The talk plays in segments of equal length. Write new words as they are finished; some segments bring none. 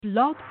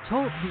Blog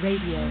Talk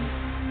Radio.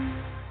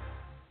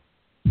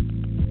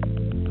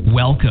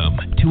 Welcome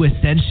to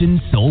Ascension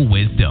Soul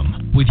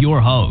Wisdom with your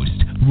host,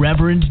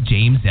 Reverend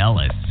James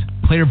Ellis.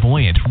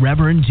 Clairvoyant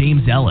Reverend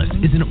James Ellis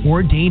is an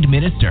ordained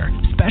minister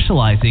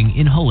specializing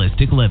in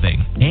holistic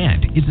living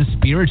and is a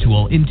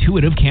spiritual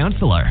intuitive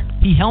counselor.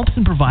 He helps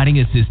in providing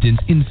assistance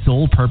in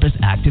soul purpose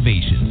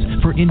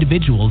activations for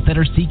individuals that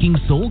are seeking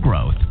soul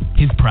growth.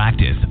 His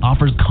practice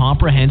offers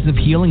comprehensive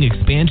healing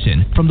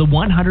expansion from the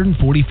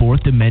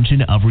 144th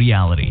dimension of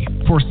reality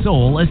for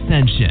soul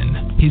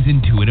ascension. His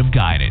intuitive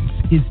guidance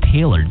is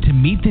tailored to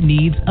meet the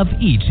needs of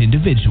each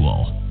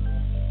individual.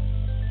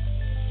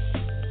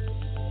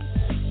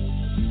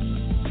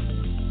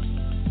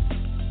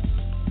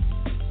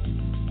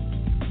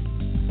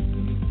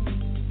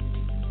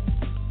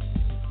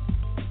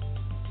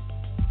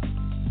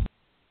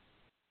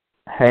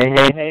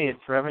 Hey, it's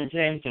Reverend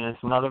James, and it's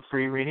another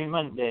free reading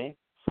Monday.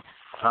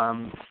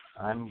 I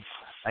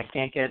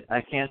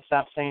can't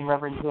stop saying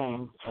Reverend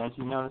James. As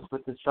you noticed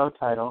with the show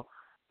title,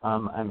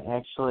 I'm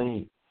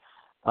actually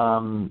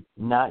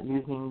not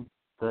using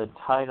the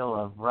title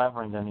of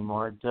Reverend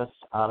anymore, just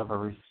out of a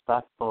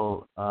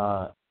respectful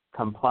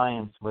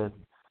compliance with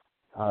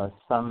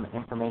some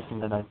information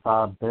that I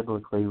saw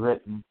biblically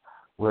written,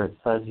 where it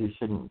says you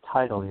shouldn't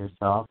title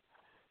yourself.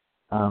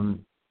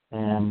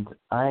 And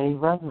I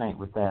resonate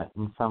with that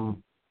in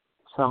some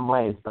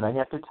ways, but I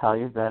have to tell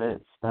you that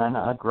it's been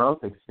a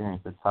growth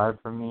experience. It's hard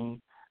for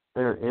me.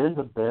 There is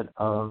a bit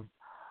of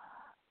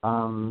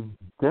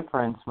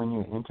difference when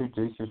you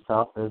introduce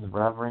yourself as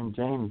Reverend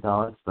James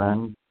Ellis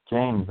than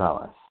James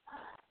Ellis.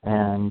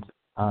 And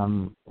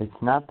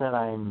it's not that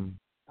I'm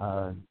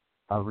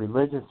a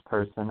religious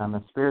person. I'm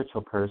a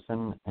spiritual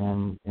person,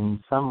 and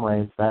in some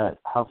ways that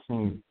helps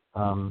me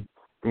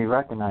be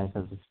recognized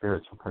as a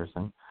spiritual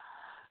person.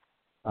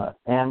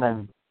 And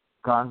I've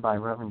gone by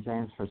Reverend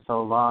James for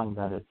so long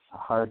that it's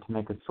hard to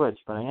make a switch.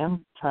 But I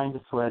am trying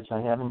to switch.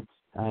 I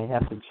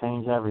have to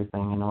change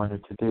everything in order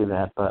to do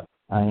that, but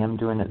I am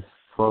doing it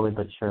slowly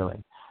but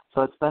surely.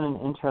 So it's been an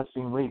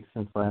interesting week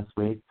since last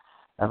week.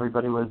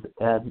 Everybody was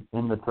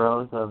in the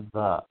throes of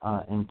the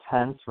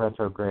intense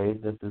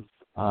retrograde.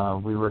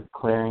 We were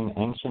clearing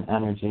ancient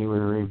energy. We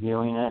were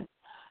reviewing it.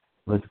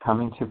 It was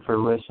coming to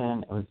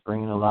fruition. It was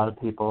bringing a lot of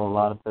people a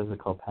lot of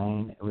physical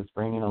pain. It was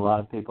bringing a lot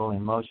of people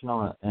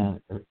emotional and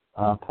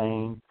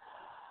pain.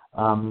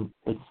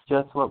 It's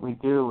just what we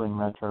do in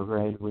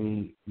retrograde.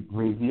 We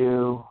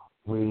review,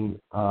 we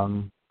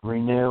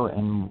renew,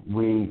 and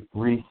we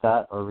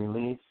reset or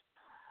release.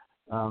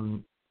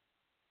 And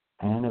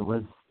it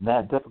was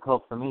that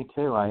difficult for me,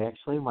 too. I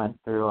actually went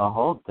through a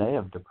whole day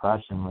of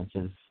depression, which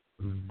is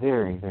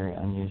very, very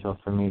unusual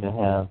for me to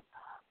have,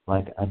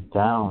 like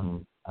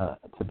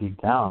to be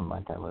down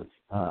like I was.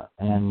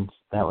 And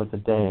that was a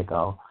day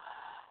ago.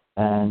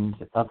 And,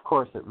 of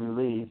course, it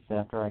released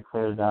after I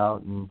cleared it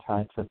out and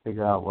tried to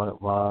figure out what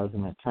it was.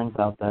 And it turns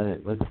out that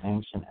it was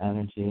ancient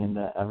energy, and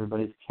that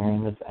everybody's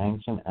carrying this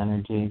ancient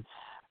energy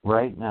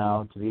right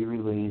now to be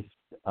released.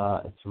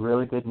 It's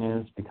really good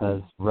news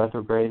because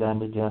retrograde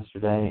ended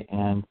yesterday,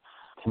 and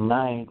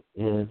tonight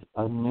is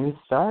a new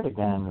start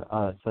again.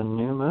 It's a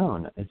new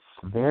moon. It's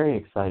very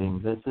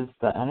exciting. This is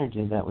the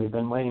energy that we've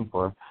been waiting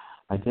for.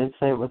 I did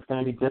say it was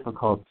going to be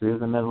difficult through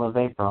the middle of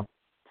April,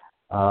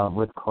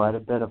 with quite a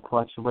bit of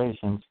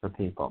fluctuations for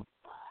people.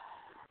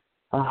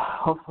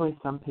 Hopefully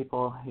some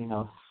people,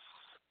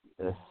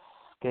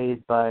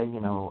 scathed by,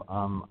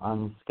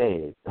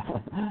 unscathed.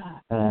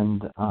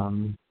 And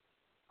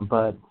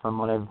but from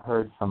what I've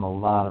heard from a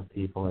lot of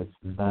people,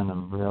 it's been a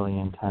really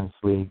intense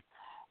week.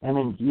 And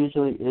it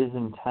usually is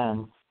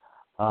intense,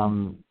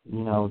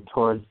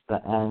 towards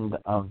the end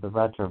of the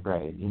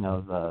retrograde.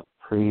 The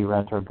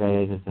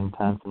pre-retrograde is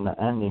intense, and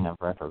the ending of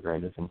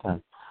retrograde is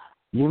intense.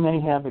 You may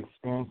have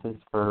experiences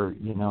for,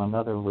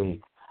 another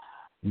week,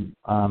 1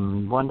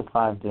 to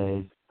 5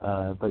 days,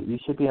 but you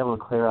should be able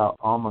to clear out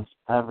almost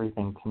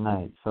everything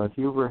tonight. So if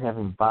you were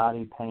having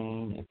body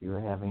pain, if you were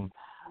having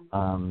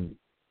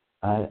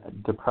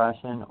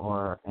depression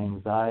or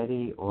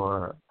anxiety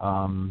or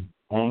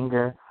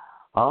anger,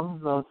 all of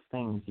those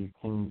things, you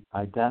can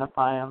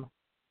identify them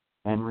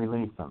and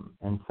release them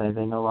and say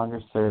they no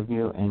longer serve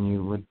you, and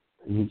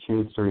you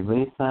choose to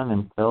release them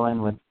and fill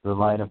in with the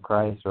light of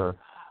Christ or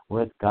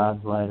with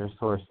God's light or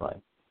source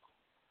light.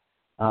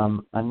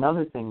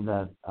 Another thing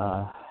that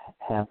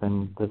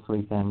happened this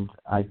weekend,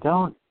 I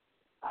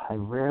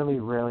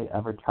rarely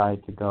ever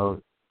tried to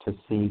go to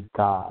see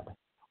God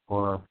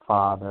or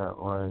Father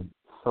or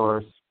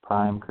Source,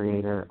 Prime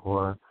Creator,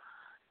 or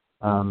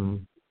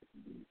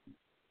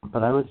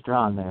but I was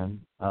drawn there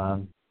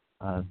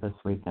this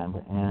weekend.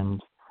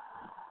 And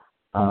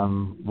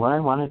what I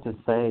wanted to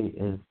say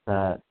is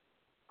that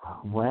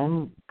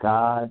when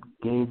God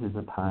gazes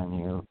upon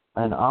you,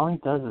 and all he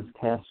does is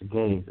cast a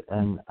gaze,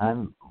 and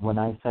when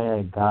I say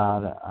a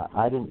God,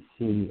 I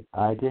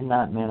did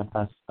not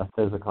manifest a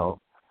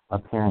physical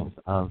appearance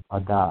of a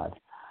God.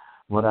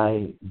 What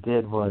I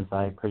did was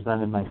I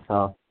presented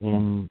myself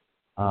in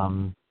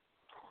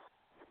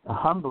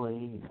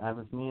humbly, I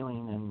was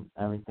kneeling and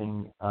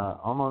everything,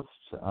 almost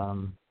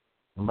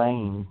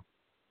laying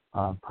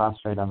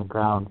prostrate on the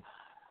ground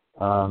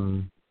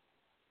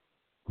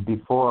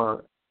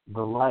before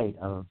the light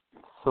of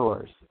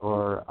Source,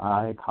 or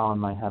I call him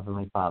my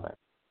Heavenly Father.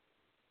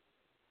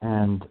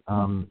 And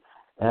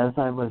as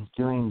I was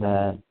doing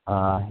that,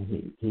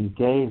 he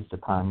gazed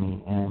upon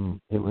me, and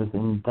it was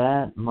in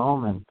that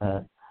moment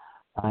that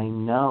I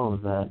know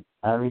that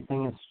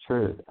everything is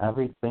truth.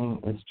 Everything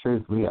is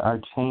truth. We are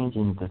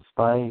changing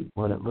despite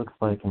what it looks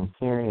like in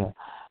Syria,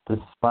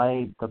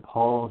 despite the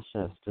pole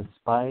shifts,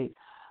 despite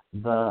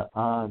the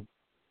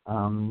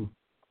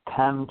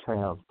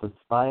chemtrails,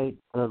 despite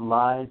the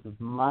lies of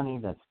money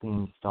that's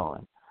being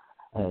stolen.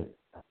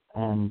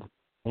 And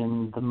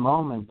in the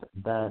moment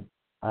that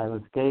I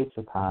was gazed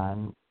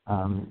upon,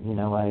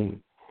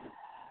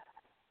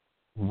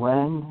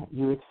 when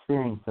you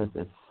experience this,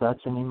 it's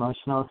such an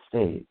emotional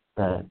state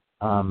that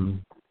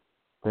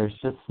there's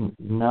just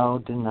no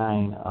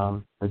denying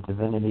of the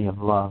divinity of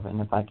love. And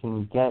if I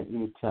can get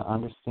you to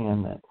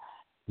understand that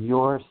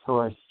your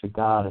source to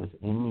God is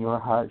in your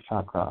heart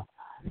chakra,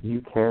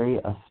 you carry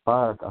a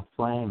spark, a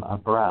flame, a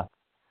breath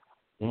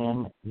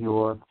in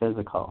your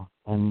physical.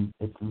 And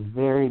it's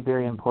very,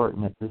 very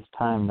important at this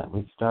time that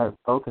we start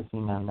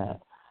focusing on that,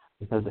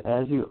 because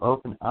as you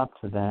open up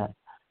to that,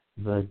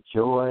 the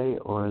joy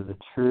or the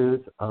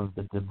truth of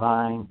the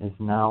divine is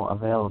now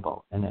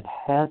available. And it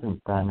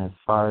hasn't been as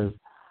far as,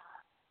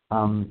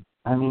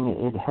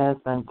 it has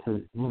been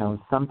to,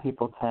 some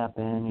people tap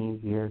in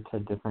easier to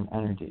different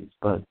energies,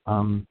 but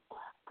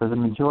for the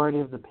majority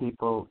of the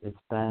people, it's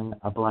been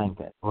a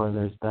blanket, or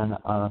there's been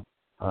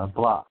a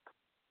block,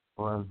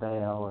 or a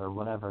veil, or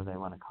whatever they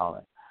want to call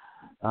it.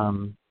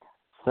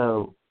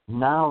 So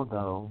now,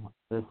 though,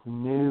 this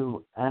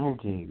new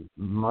energy,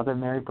 Mother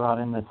Mary brought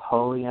in this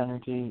holy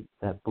energy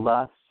that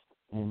blessed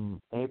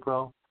in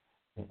April,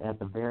 at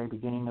the very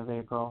beginning of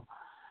April.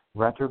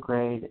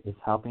 Retrograde is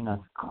helping us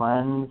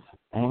cleanse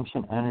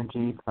ancient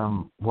energy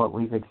from what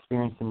we've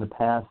experienced in the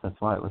past. That's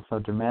why it was so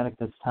dramatic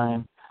this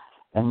time.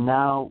 And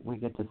now we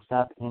get to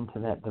step into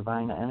that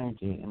divine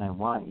energy, and I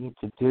want you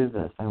to do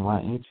this. I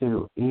want you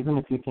to, even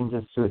if you can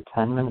just do it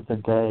 10 minutes a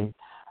day,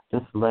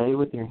 just lay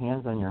with your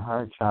hands on your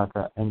heart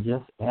chakra and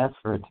just ask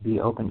for it to be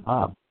opened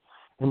up.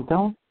 And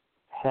don't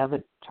have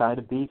it try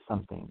to be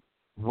something.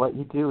 What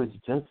you do is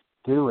just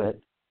do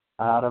it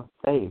out of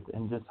faith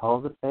and just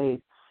hold the faith,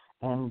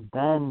 and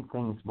then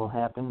things will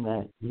happen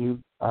that you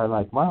are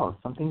like, wow,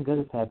 something good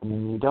is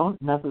happening. You don't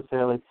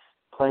necessarily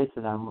place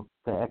it on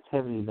the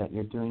activity that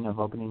you're doing of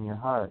opening your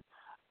heart.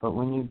 But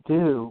when you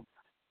do,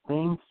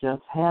 things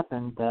just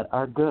happen that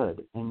are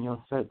good, and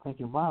you'll start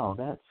thinking, wow,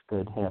 that's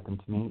good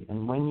happened to me.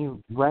 And when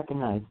you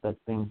recognize that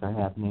things are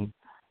happening,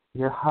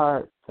 your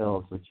heart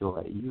fills with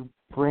joy. You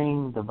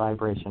bring the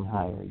vibration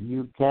higher.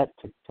 You get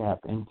to tap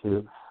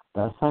into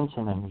the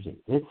Ascension energy.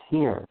 It's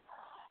here.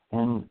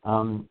 And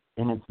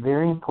it's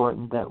very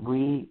important that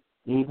we,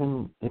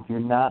 even if you're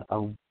not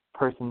a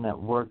person that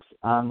works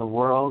on the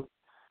world,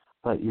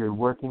 but you're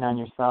working on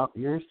yourself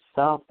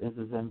is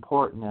as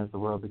important as the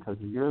world, because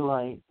your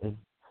light, as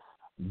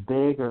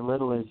big or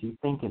little as you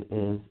think it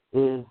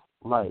is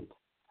light.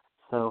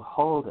 So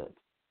hold it.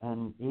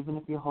 And even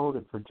if you hold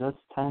it for just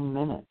 10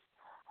 minutes,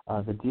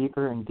 the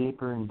deeper and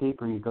deeper and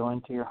deeper you go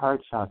into your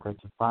heart chakra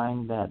to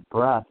find that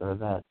breath or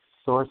that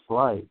source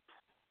light,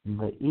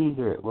 the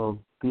easier it will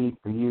be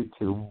for you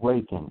to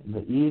awaken,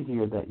 the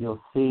easier that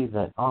you'll see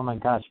that, oh my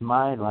gosh,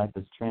 my life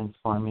is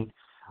transforming.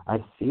 I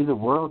see the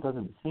world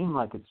doesn't seem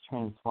like it's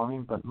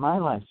transforming, but my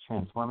life's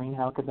transforming.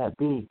 How could that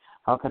be?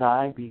 How could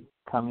I be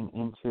coming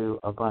into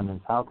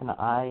abundance? How can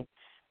I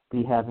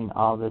be having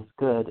all this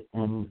good?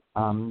 And,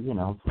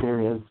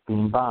 Syria's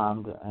being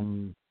bombed,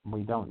 and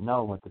we don't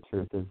know what the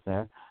truth is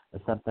there,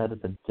 except that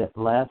it's a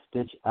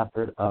last-ditch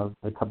effort of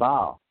the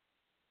cabal.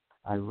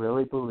 I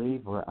really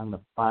believe we're on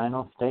the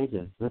final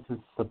stages. This is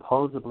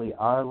supposedly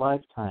our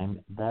lifetime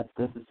that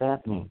this is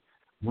happening.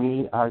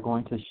 We are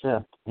going to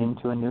shift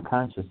into a new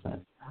consciousness.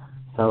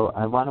 So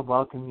I want to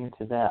welcome you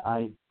to that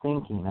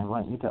thinking. I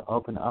want you to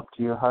open up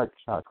to your heart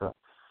chakra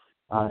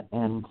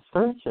and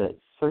search it.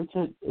 Search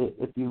it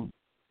if you.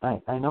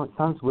 I know it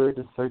sounds weird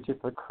to search it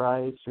for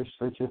Christ or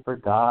search it for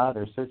God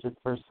or search it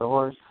for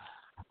Source,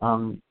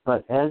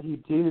 but as you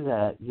do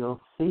that, you'll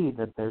see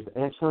that there's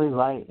actually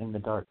light in the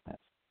darkness.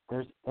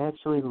 There's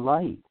actually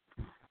light.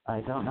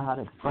 I don't know how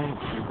to explain it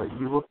to you, but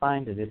you will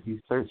find it if you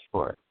search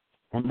for it.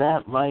 And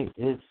that light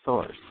is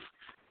Source.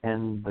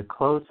 And the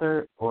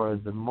closer or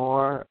the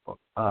more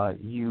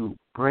you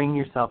bring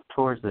yourself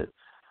towards it,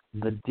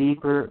 the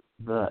deeper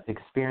the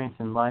experience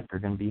in life you're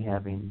going to be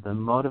having, the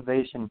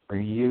motivation for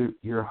you,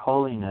 your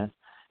holiness.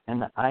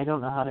 And I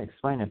don't know how to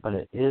explain it, but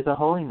it is a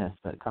holiness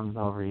that comes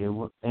over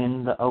you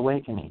in the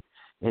awakening.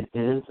 It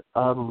is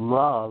a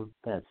love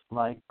that's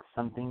like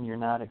something you're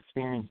not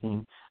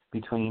experiencing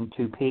between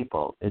two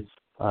people. It's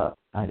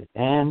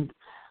and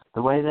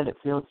the way that it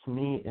feels to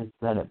me is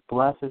that it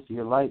blesses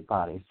your light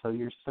body. So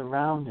you're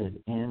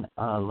surrounded in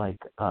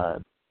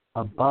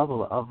a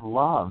bubble of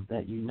love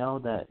that you know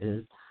that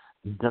is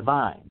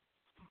divine,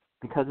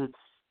 because it's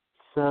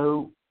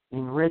so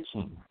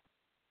enriching.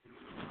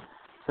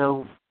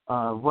 So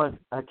what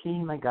a key,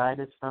 my guide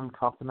is from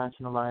 12th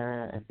Dimensional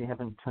Liar. If you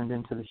haven't tuned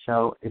into the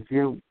show, if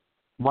you're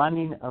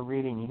wanting a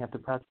reading, you have to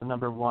press the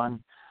number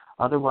 1.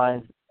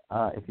 Otherwise,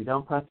 if you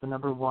don't press the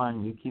number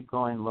 1, you keep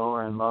going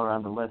lower and lower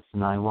on the list,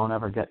 and I won't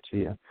ever get to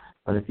you.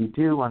 But if you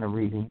do want a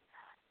reading,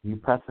 you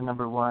press the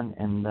number 1,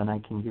 and then I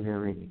can give you a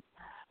reading.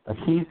 A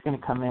key's going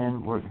to come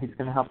in. He's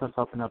going to help us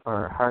open up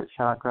our heart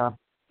chakra,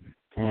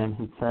 and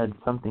he said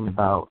something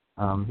about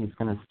he's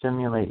going to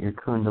stimulate your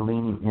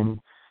kundalini in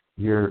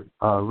your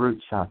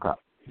root chakra.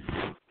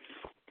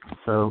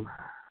 So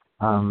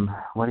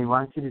what he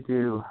wants you to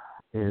do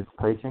is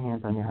place your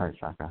hands on your heart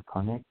chakra.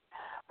 Connect.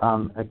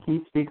 A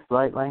key speaks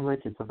light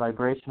language. It's a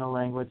vibrational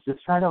language.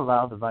 Just try to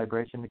allow the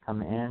vibration to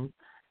come in.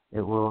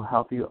 It will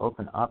help you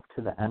open up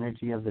to the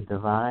energy of the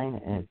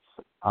divine. It's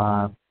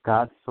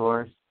God's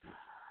source.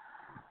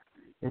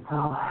 It's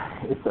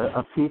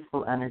a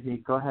peaceful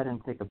energy. Go ahead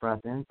and take a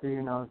breath in through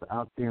your nose,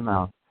 out through your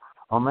mouth.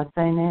 And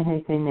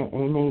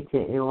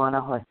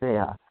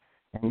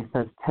he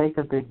says, take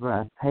a big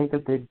breath. Take a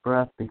big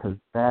breath, because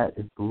that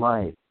is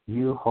life.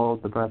 You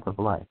hold the breath of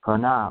life.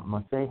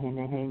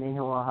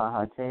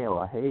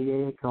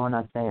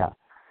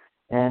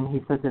 And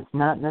he says it's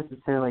not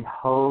necessarily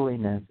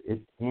holiness.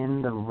 It's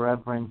in the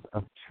reverence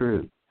of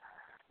truth.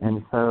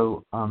 And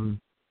so I'm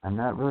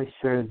not really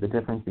sure the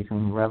difference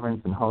between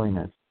reverence and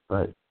holiness,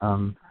 but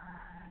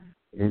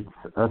it's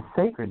a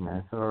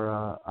sacredness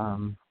or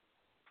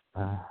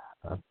a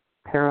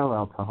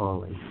parallel to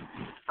holy.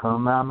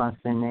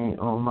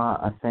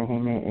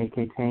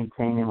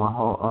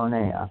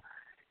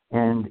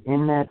 And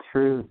in that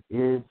truth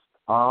is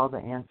all the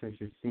answers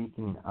you're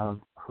seeking of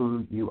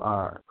who you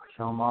are.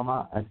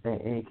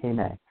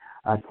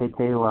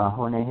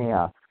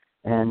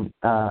 And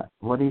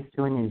what he's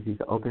doing is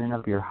he's opening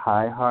up your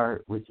high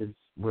heart, which is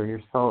where your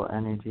soul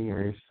energy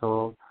or your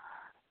soul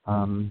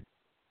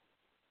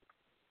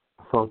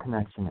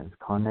connection is.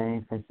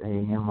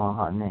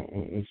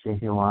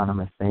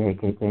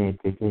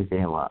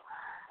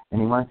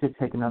 And he wants you to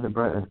take another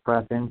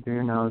breath in through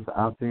your nose,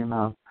 out through your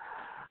mouth.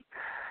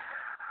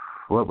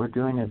 What we're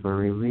doing is we're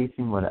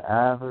releasing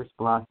whatever's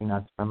blocking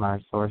us from our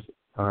source,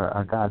 or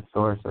our God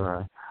source,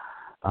 or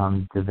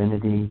our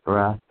divinity,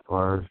 breath,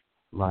 or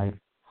life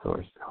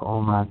source.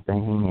 And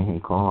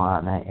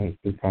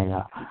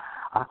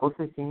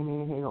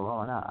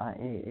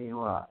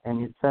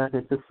it says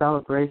it's a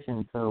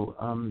celebration, so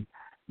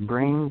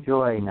bring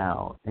joy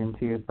now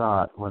into your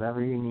thought.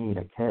 Whatever you need,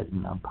 a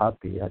kitten, a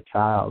puppy, a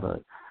child,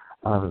 a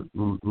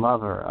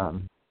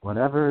lover,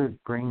 whatever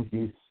brings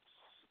you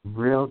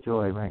real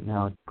joy right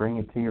now, bring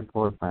it to your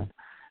forefront.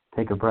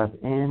 Take a breath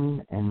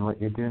in, and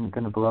what you're doing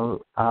going to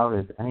blow out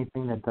is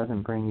anything that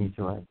doesn't bring you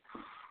joy.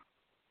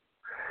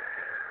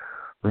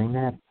 Bring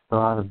that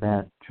thought of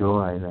that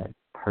joy, that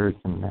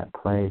person, that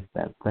place,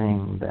 that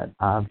thing, that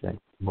object,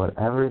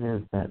 whatever it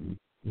is that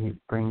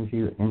brings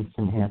you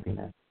instant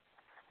happiness.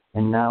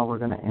 And now we're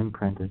going to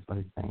imprint, is what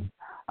he's saying.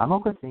 And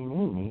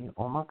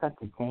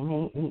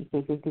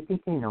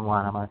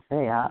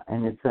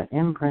it's an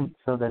imprint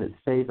so that it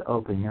stays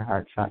open, your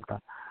heart chakra.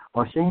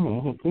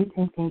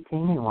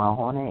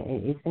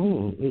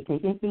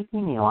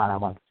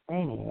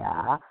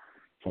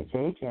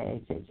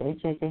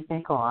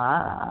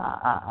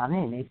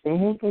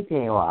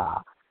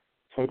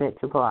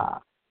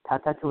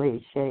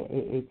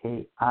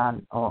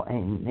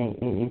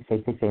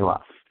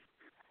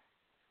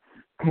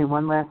 Okay,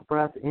 one last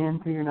breath in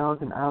through your nose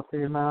and out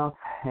through your mouth,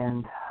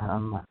 and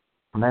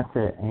that's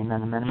it.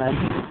 Amen, amen,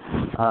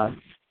 amen.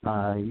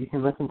 You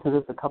can listen to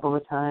this a couple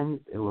of times.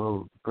 It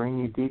will bring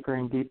you deeper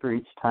and deeper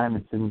each time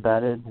it's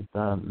embedded.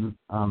 The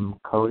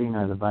coding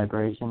or the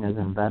vibration is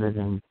embedded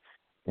in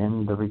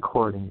the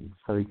recording,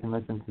 so you can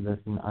listen to this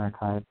in the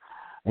archive.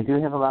 I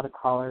do have a lot of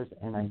callers,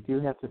 and I do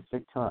have to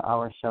stick to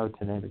our show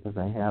today because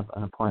I have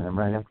an appointment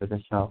right after the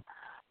show.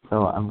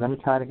 So I'm going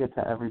to try to get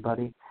to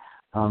everybody.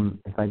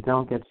 If I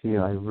don't get to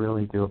you, I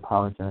really do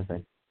apologize.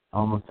 I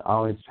almost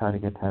always try to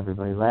get to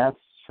everybody. Last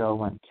show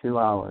went 2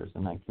 hours,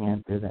 and I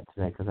can't do that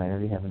today because I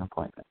already have an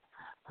appointment.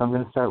 So I'm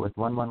going to start with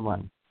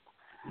 111.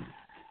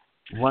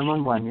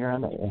 111, you're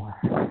on the air.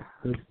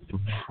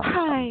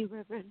 Hi,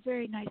 Reverend.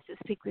 Very nice to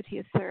speak with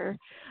you, sir.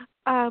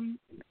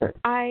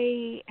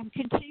 I am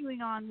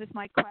continuing on with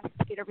my quest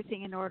to get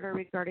everything in order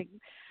regarding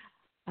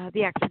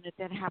the accident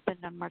that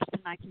happened on March the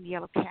 9th in the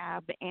yellow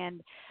cab,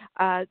 and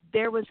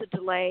there was a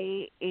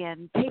delay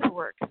in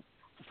paperwork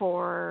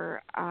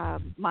for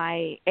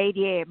my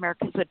ADA,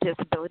 Americans with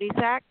Disabilities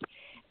Act,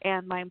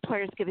 and my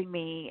employer is giving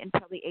me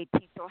until the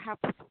 18th, so I'll have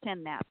to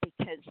extend that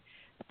because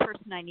the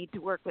person I need to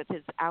work with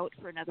is out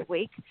for another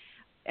week,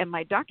 and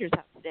my doctor's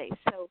out today.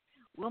 So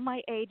will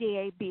my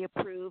ADA be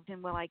approved,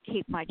 and will I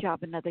keep my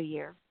job another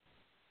year?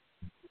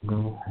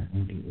 Will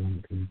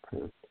ADA be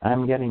approved?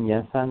 I'm getting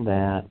yes on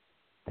that.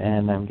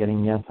 And I'm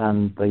getting yes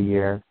on the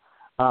year.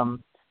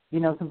 You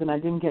know something, I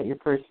didn't get your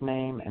first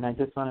name, and I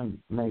just want to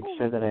make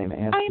sure that I'm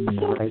asking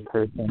the right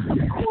person. Of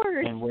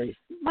course.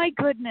 My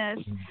goodness.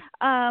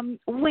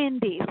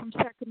 Wendy from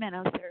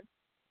Sacramento, sir.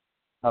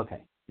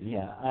 Okay.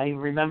 Yeah, I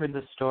remember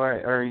the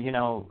story, or,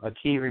 a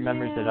key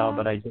remembers it all,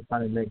 but I just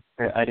wanted to make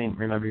sure I didn't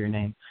remember your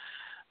name.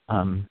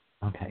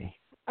 Okay.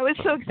 I was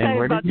so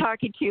excited about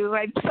talking to you.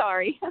 I'm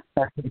sorry.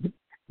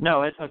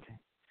 No, it's okay.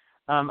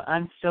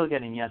 I'm still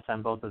getting yes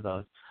on both of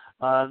those.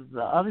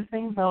 The other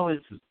thing, though,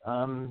 is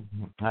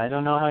I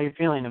don't know how you're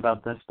feeling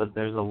about this, but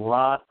there's a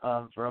lot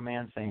of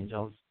romance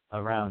angels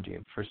around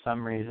you for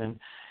some reason.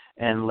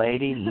 And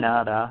Lady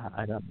Nada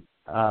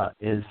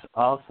is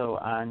also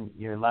on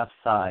your left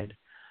side.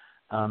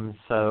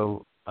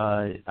 So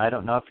I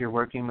don't know if you're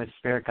working with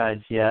spirit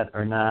guides yet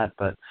or not,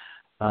 but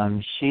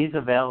she's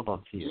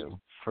available to you.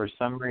 For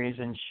some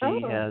reason,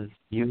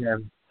 you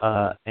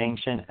have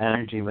ancient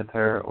energy with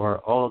her,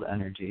 or old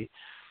energy,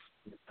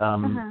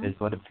 is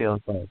what it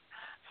feels like.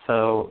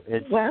 So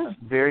it's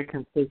very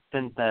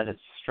consistent that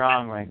it's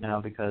strong right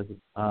now, because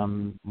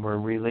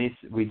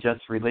we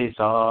just released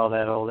all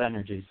that old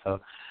energy. So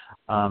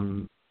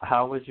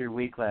how was your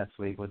week last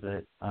week? Was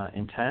it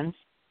intense?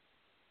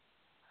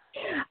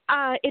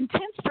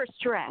 Intense for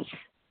stress.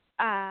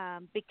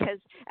 Because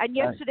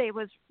yesterday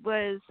was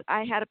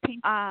I had a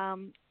pain,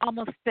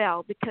 almost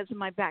fell because of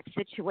my back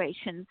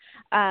situation,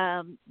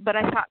 but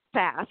I thought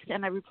fast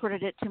and I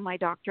reported it to my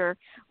doctor,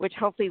 which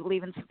hopefully will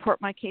even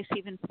support my case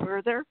even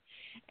further.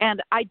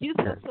 And I do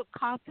feel so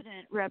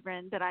confident,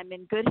 Reverend, that I'm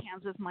in good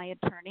hands with my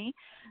attorney.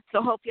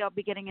 So hopefully I'll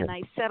be getting a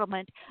nice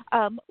settlement.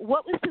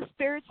 What was the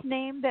spirit's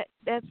name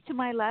that's to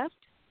my left?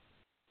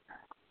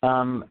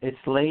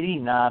 It's Lady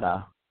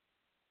Nada.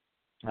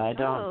 I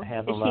don't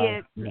have a lot.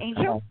 Is she an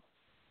angel?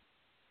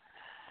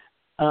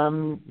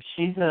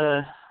 She's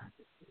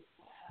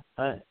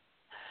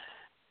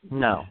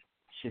no,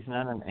 she's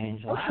not an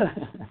angel.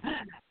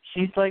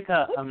 She's like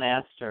a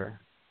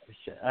master.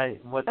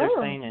 What they're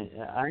saying is,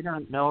 I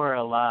don't know her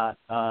a lot.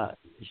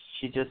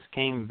 She just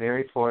came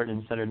very forward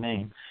and said her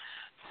name.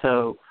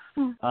 So,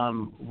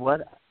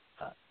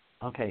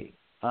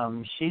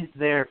 she's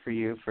there for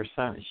you for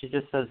some. She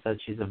just says that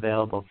she's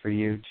available for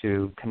you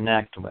to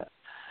connect with.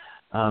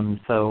 I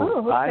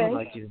would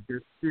like you to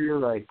just do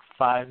like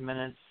 5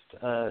 minutes,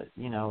 or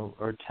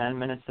 10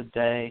 minutes a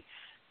day.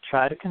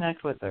 Try to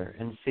connect with her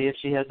and see if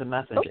she has a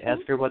message. Okay.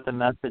 Ask her what the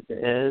message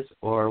is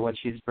or what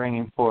she's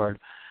bringing forward.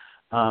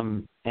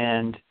 What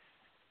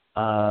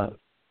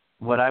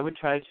I would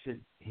try to,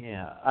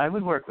 I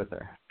would work with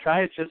her.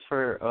 Try it just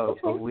for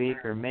a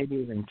week or maybe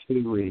even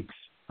 2 weeks.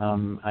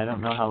 I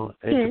don't know how,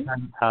 it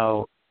depends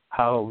how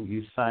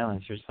you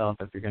silence yourself,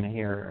 if you're going to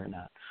hear her or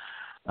not.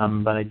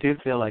 But I do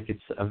feel like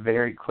it's a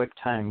very quick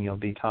time you'll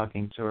be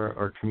talking to her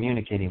or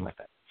communicating with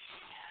it.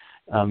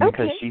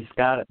 Because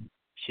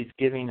she's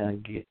giving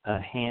a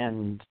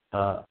hand,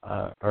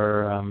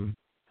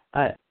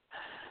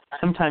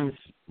 sometimes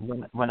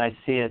when I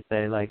see it,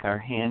 they are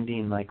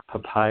handing like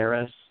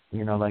papyrus,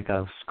 like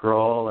a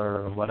scroll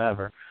or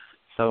whatever.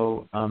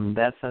 So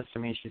that says to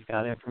me she's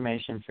got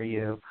information for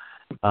you.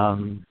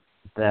 And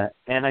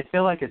I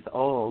feel like it's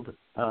old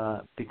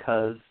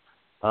because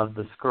of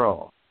the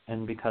scroll.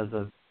 And because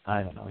of,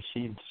 I don't know,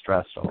 she's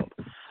stressed old.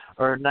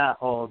 Or not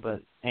old,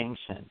 but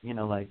ancient.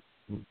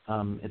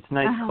 It's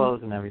nice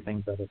clothes and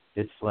everything, but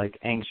it's like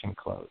ancient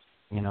clothes,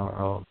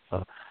 or old.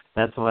 So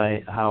that's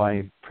how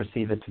I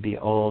perceive it to be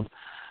old.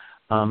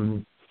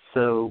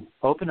 So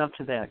open up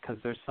to that, because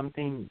there's some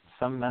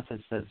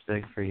message that's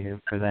big for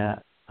you for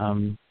that.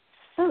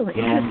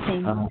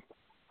 Interesting.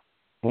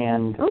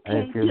 And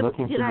if you're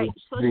looking for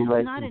she's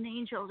not an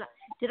angel.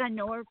 Did I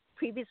know her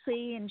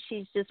previously, and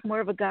she's just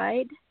more of a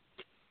guide?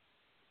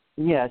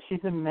 Yeah,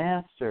 she's a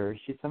master.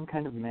 She's some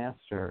kind of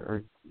master,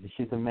 or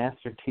she's a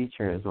master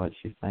teacher, is what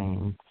she's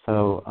saying.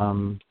 So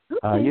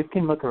you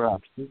can look her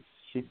up.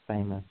 She's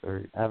famous,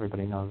 or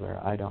everybody knows her.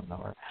 I don't know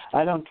her.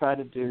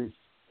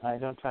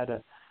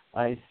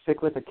 I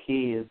stick with a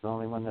key is the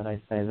only one that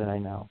I say that I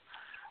know.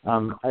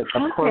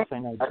 Of course, I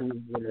know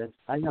Jesus.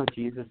 I know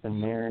Jesus and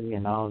Mary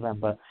and all of them,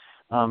 but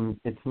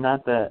it's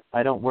not that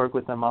I don't work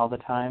with them all the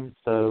time.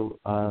 So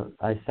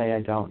I say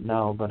I don't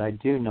know, but I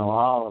do know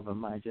all of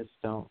them. I just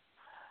don't.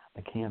 I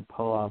can't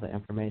pull all the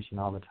information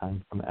all the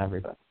time from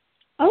everybody.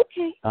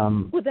 Okay.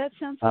 Well, that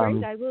sounds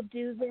great. I will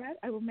do that.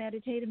 I will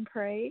meditate and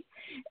pray.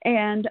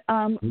 And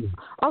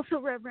also,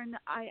 Reverend,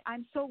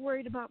 I'm so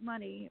worried about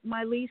money.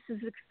 My lease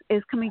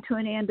is coming to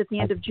an end at the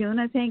end of June,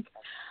 I think.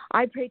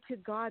 I pray to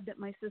God that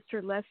my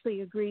sister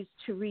Leslie agrees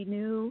to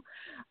renew,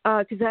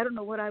 because I don't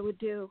know what I would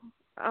do,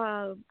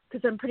 because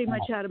I'm pretty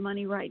much out of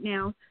money right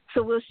now.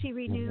 So will she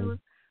renew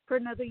for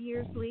another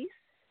year's lease?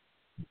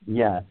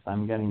 Yes,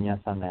 I'm getting yes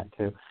on that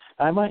too.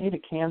 I want you to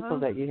cancel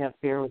that you have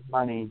fear with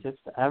money. Just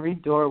every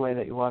doorway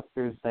that you walk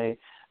through, say,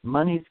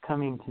 money's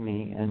coming to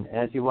me, and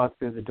as you walk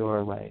through the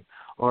doorway.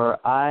 Or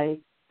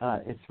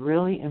it's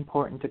really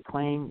important to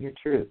claim your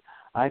truth.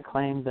 I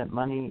claim that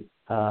money,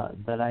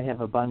 that I have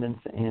abundance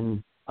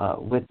in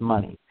with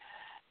money.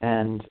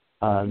 And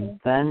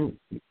then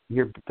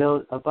your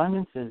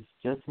abundance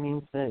just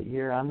means that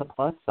you're on the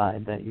plus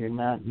side, that you're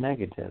not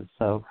negative.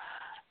 So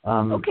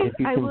if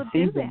you can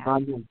see the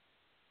abundance,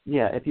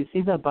 if you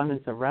see the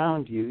abundance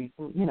around you,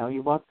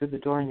 you walk through the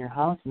door in your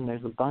house and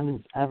there's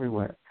abundance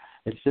everywhere.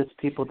 It's just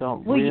people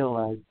don't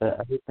realize that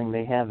everything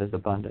they have is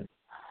abundant.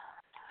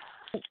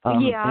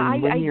 I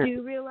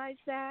do realize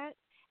that,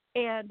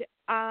 and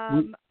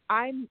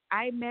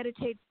I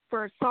meditate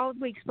for a solid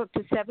week, spoke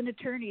to 7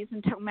 attorneys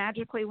until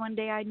magically one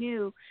day I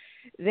knew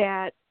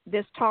that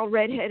this tall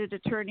redheaded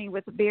attorney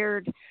with a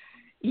beard,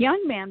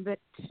 young man but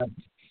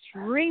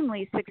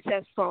extremely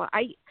successful.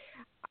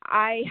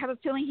 I have a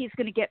feeling he's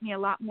going to get me a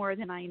lot more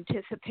than I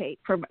anticipate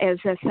as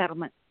a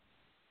settlement.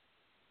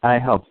 I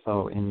hope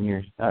so.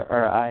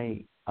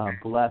 I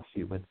bless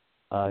you with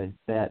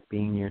that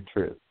being your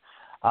truth.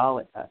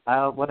 What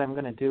I'm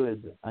going to do is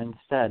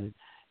instead,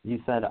 you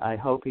said I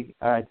hope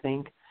I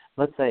think.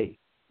 Let's say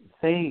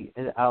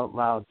it out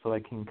loud so I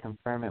can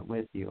confirm it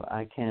with you.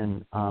 I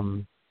can.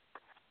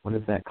 What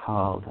is that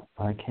called?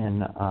 I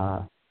can.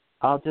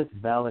 I'll just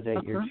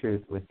validate your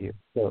truth with you.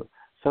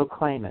 So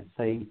claim it.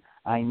 Say,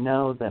 I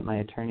know that my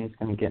attorney is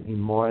going to get me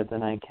more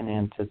than I can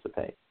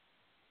anticipate.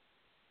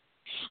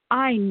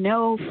 I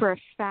know for a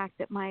fact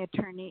that my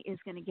attorney is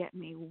going to get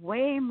me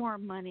way more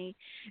money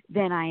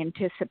than I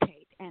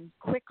anticipate, and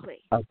quickly.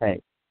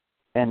 Okay.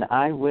 And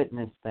I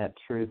witnessed that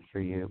truth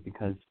for you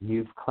because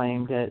you've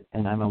claimed it,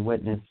 and I'm a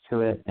witness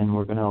to it, and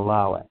we're going to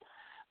allow it.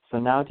 So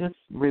now just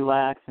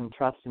relax and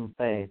trust in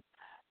faith.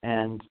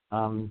 And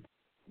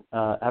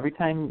every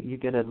time you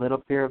get a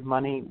little fear of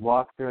money,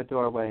 walk through a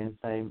doorway and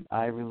say,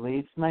 I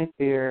release my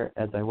fear.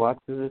 As I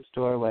walk through this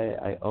doorway,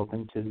 I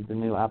open to the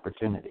new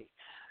opportunity.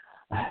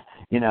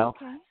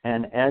 Okay.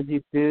 And as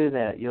you do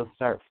that, you'll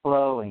start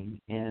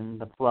flowing in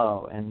the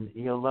flow, and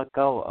you'll let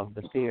go of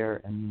the fear,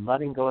 and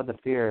letting go of the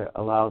fear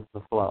allows the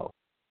flow.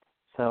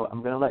 So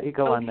I'm going to let you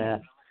go on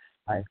that.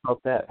 I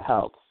hope that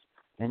helps.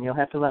 And you'll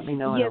have to let me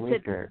know in a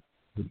week or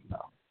so.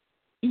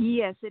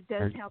 Yes, it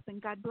does help,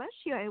 and God bless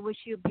you. I wish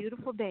you a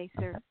beautiful day,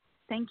 sir. Okay.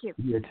 Thank you.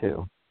 You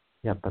too.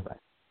 Yep, bye-bye.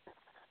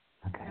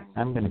 Okay,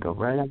 I'm going to go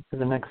right up to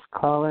the next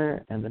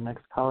caller, and the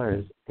next caller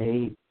is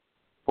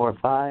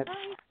 845.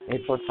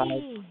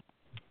 845.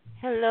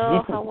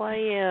 Hello, how are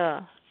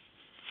you?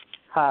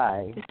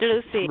 Hi. It's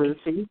Lucy.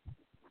 Lucy?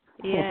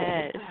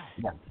 Yes.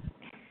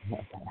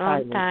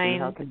 Long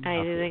time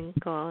I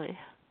didn't call.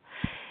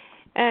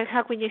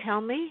 How can you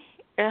help me?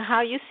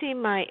 How you see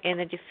my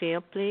energy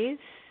field, please?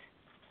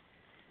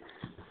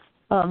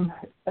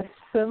 It's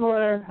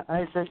similar.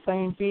 They're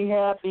saying, be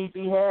happy,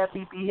 be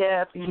happy, be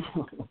happy.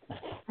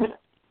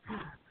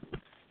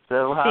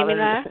 So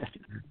similar?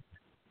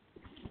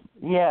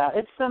 Yeah,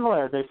 it's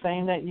similar. They're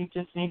saying that you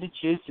just need to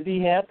choose to be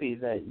happy,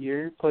 that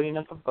you're putting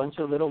up a bunch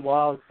of little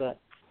walls that,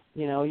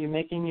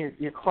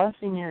 you're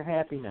questioning your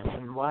happiness.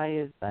 And why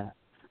is that?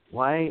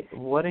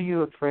 What are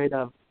you afraid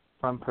of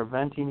from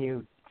preventing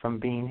you from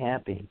being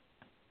happy?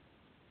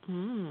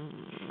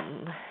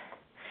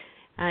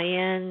 I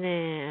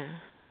am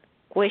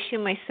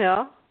questioning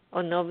myself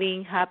on not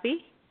being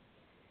happy.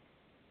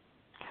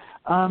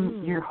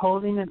 You're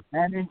holding an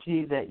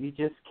energy that you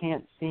just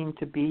can't seem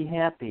to be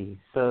happy.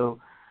 So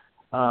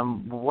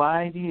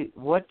what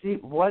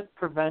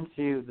prevents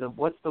you,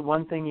 what's the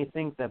one thing you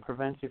think that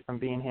prevents you from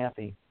being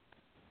happy?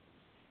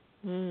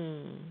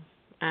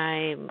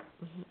 I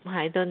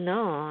don't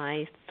know.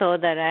 I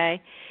thought that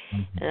I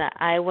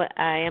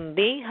am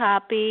being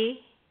happy.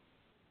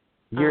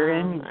 You're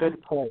in a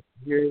good place.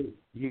 You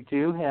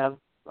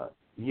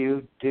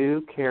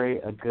do carry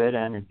a good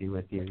energy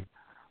with you,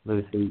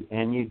 Lucy,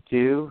 and you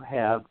do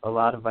have a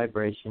lot of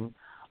vibration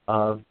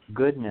of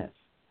goodness.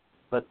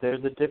 But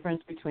there's a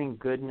difference between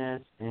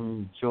goodness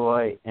and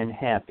joy and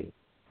happy.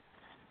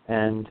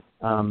 And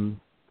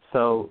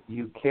so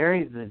you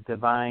carry the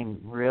divine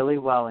really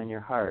well in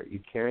your heart. You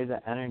carry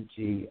the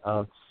energy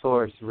of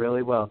Source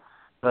really well.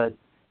 But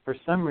for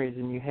some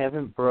reason, you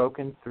haven't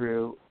broken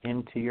through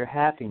into your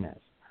happiness.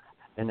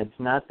 And it's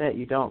not that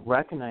you don't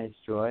recognize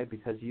joy,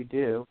 because you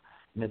do.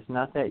 And it's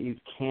not that you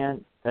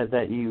can't,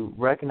 that you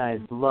recognize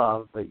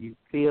love, but you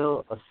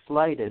feel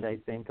slighted, I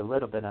think, a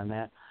little bit on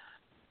that.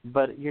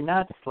 But you're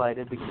not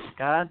slighted, because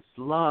God's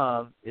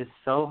love is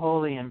so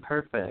holy and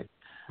perfect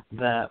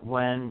that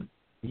when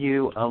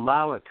you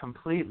allow it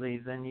completely,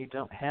 then you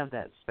don't have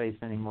that space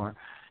anymore,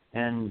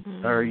 and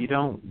or you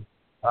don't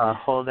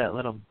hold that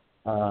little.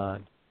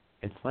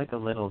 It's like a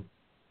little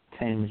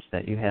tinge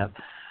that you have,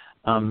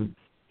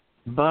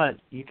 but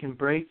you can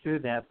break through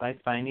that by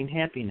finding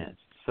happiness.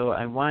 So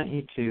I want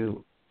you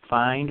to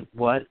find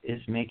what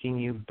is making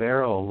you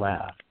barrel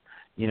laugh.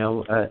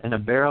 And a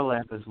barrel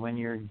laugh is when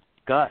your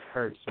gut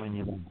hurts when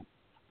you laugh.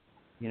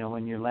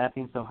 When you're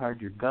laughing so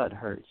hard your gut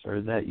hurts, or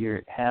that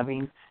you're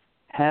having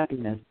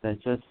happiness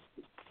that just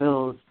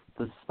fills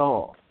the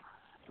soul.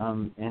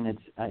 And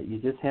it's you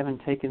just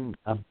haven't taken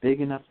a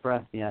big enough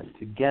breath yet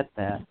to get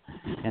that.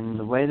 And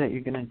the way that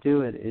you're going to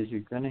do it is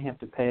you're going to have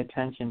to pay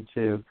attention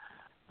to,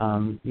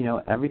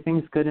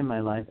 everything's good in my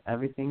life,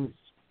 everything's,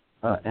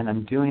 and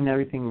I'm doing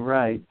everything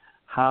right.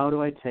 How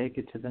do I take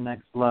it to the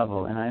next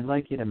level? And I'd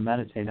like you to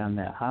meditate on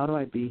that. How do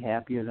I be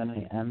happier than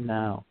I am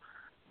now?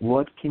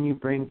 what can you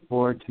bring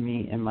forward to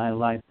me in my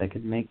life that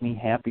could make me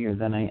happier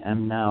than I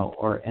am now,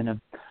 or in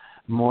a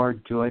more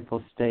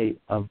joyful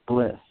state of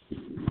bliss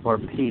or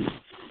peace?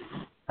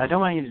 I don't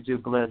want you to do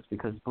bliss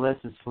because bliss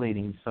is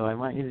fleeting, so I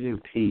want you to do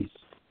peace.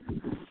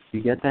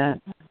 You get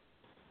that?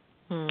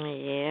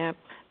 Yeah.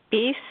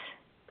 Peace?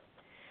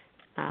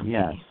 Okay.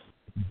 Yes.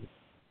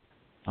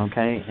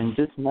 Okay, and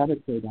just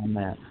meditate on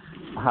that.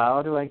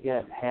 How do I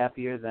get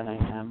happier than I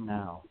am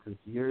now? Because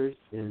yours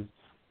is,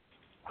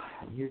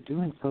 you're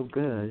doing so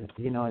good.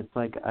 You know, it's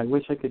like, I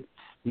wish I could,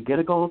 you get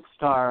a gold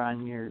star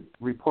on your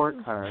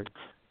report card.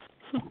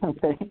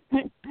 Okay?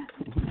 You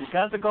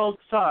got the gold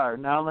star.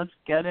 Now let's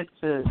get it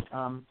to,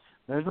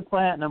 there's a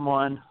platinum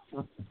one.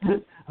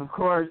 Of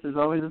course, there's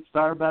always a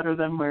star better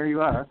than where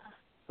you are.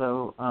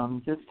 So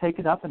just take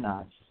it up a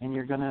notch, and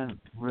you're going to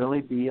really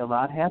be a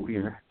lot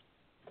happier.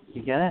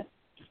 You get it?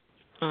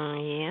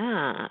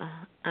 Yeah.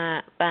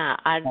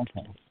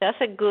 Okay. That's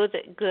a good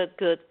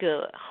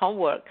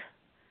homework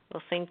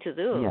or thing to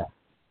do. Yeah.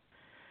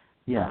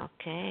 Yeah.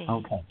 Okay.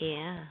 Okay.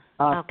 Yeah.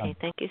 Awesome. Okay,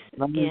 thank you.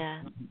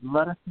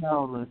 Let us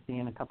know, Lucy,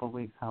 in a couple of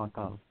weeks how it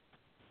goes,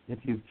 if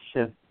you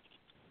shift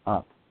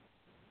up.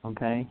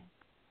 Okay?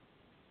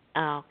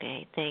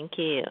 Okay, thank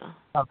you.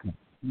 Okay.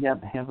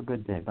 Yep, have a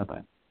good day.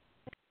 Bye-bye.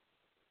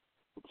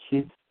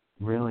 She's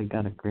really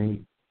got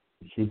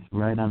she's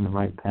right on the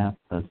right path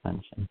to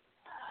Ascension.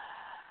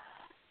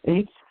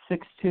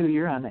 862,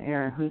 you're on the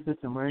air. Who's this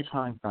and where are you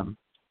calling from?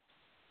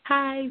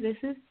 Hi, this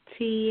is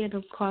T, and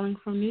I'm calling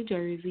from New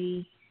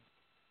Jersey.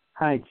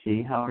 Hi,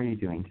 T. How are you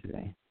doing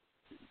today?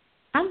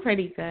 I'm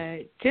pretty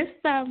good. Just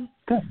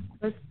good.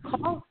 Was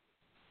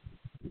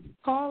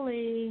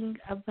calling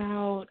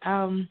about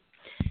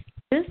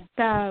just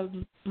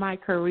my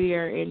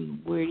career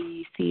and where do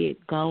you see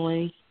it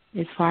going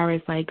as far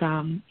as like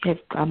if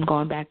I'm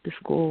going back to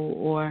school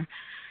or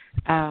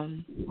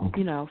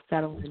you know,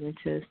 settling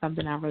into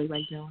something I really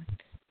like doing.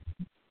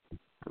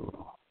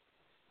 Cool.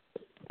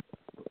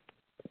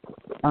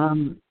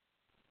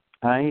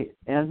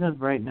 As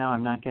of right now,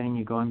 I'm not getting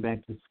you going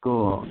back to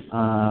school.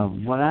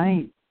 What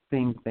I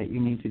think that you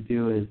need to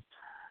do is,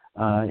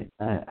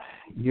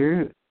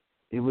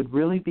 it would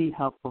really be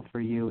helpful for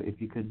you if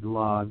you could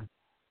log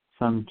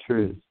some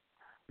truth,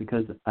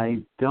 because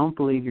I don't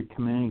believe you're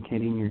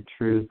communicating your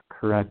truth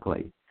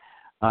correctly.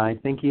 I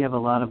think you have a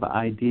lot of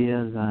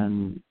ideas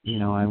on, you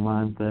know, I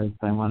want this,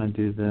 I want to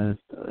do this,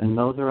 and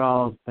those are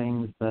all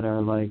things that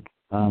are like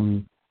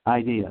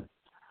ideas.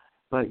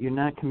 But you're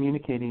not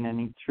communicating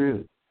any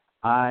truth.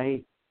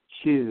 I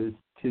choose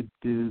to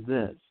do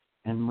this.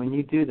 And when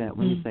you do that,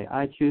 when you say,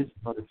 I choose to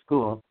go to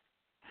school,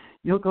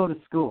 you'll go to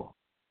school.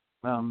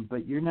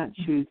 But you're not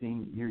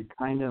choosing. You're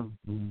kind of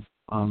in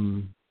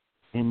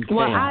chaos.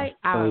 Well, I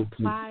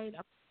applied.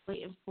 I'm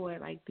waiting for,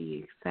 like,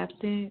 the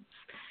acceptance.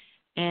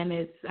 And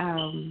it's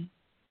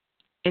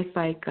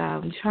like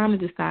trying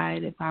to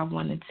decide if I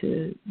wanted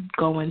to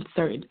go in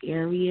certain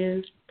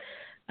areas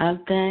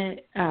of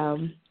that.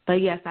 But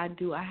yes, I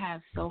do. I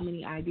have so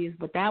many ideas,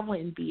 but that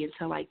wouldn't be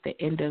until like the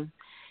end of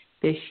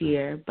this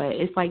year. But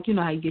it's like, you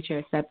know how you get your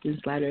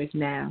acceptance letters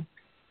now.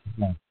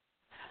 Yeah.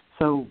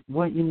 So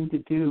what you need to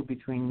do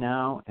between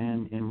now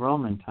and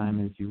enrollment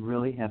time is you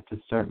really have to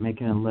start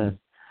making a list.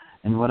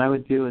 And what I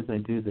would do is I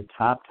do the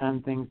top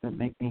 10 things that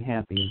make me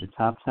happy, the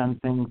top 10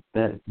 things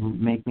that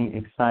make me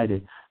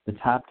excited, the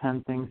top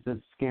 10 things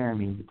that scare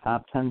me, the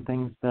top 10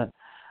 things that,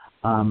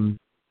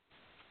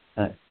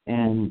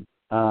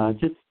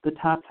 just the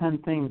top 10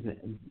 things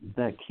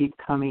that keep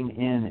coming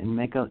in, and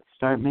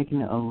start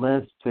making a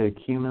list to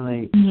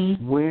accumulate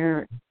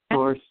where is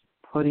Source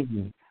putting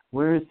me,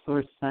 where is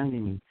Source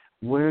sending me,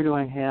 where do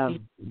I have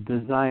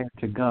desire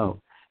to go.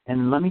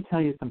 And let me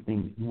tell you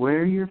something,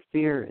 where your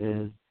fear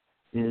is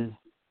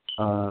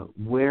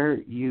where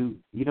you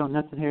don't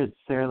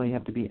necessarily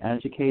have to be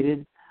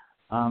educated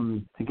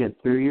to get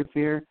through your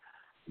fear.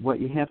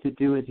 What you have to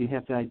do is you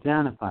have to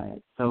identify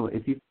it. So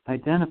if you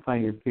identify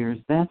your fears,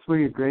 that's where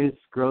your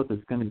greatest growth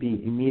is going to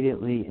be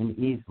immediately and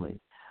easily.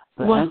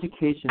 But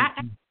education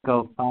can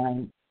go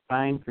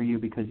fine for you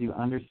because you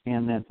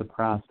understand that's a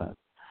process.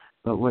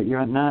 But what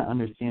you're not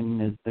understanding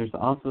is there's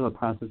also a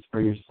process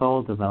for your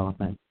soul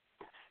development.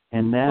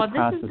 And that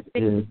process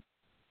is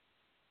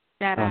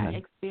that I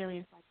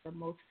experience like the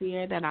most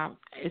fear that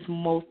is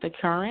most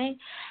occurring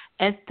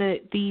as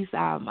these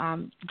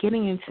I'm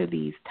getting into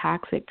these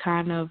toxic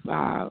kind of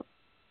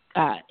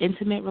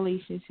intimate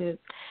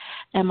relationships,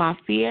 and my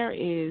fear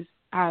is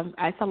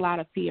it's a lot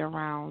of fear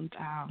around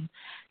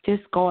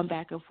just going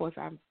back and forth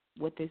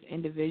with this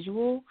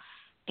individual,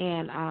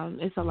 and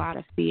it's a lot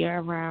of fear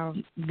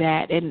around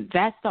that, and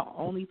that's the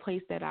only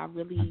place that I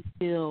really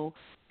feel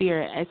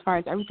fear. As far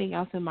as everything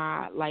else in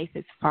my life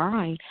is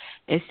fine.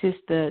 It's just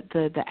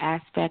the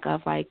aspect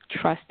of like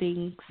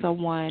trusting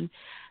someone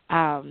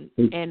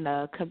in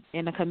a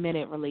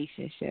committed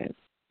relationship.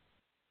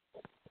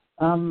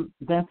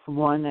 That's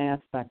one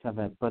aspect of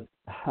it, but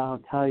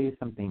I'll tell you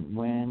something.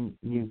 When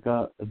you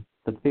go,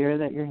 the fear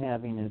that you're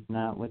having is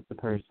not with the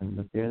person.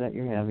 The fear that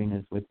you're having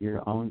is with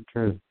your own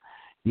truth.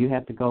 you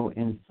have to go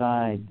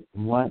inside.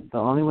 The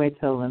only way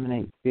to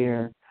eliminate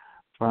fear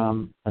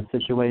from a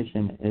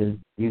situation is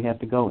you have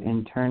to go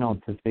internal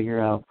to figure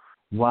out,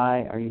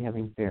 why are you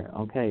having fear?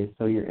 Okay,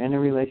 so you're in a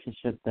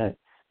relationship that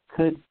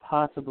could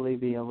possibly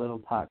be a little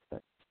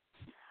toxic.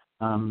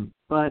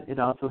 But it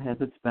also has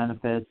its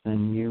benefits,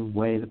 and you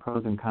weigh the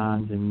pros and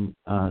cons. And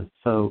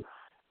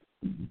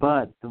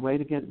but the way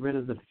to get rid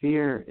of the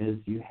fear is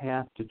you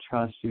have to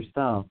trust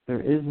yourself. There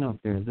is no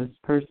fear. This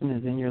person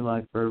is in your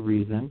life for a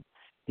reason.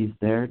 He's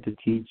there to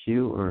teach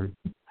you or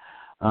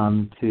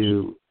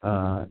to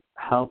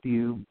help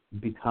you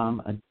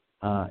become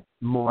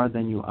more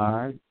than you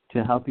are,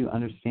 to help you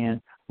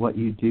understand what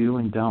you do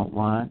and don't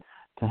want,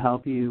 to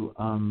help you.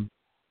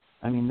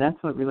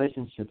 That's what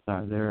relationships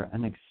are. They're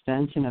an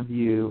extension of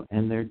you,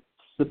 and they're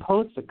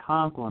supposed to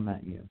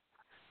complement you.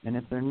 And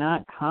if they're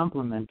not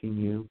complementing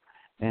you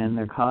and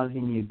they're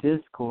causing you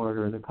discord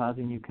or they're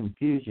causing you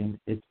confusion,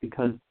 it's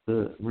because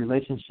the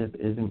relationship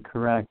isn't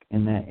correct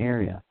in that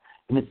area.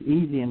 And it's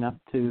easy enough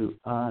to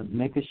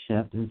make a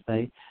shift and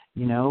say,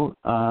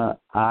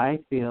 I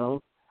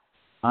feel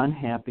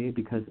unhappy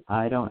because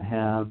I don't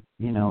have,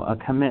 a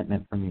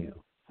commitment from you.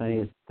 Say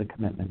it's the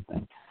commitment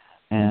thing.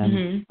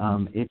 And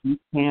if you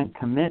can't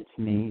commit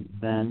to me,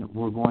 then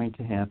we're going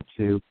to have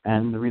to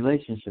end the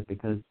relationship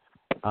because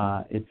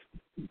it's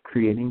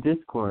creating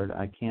discord.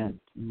 I can't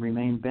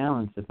remain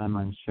balanced if I'm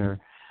unsure.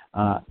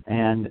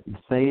 And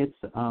say it's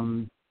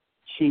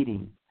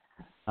cheating.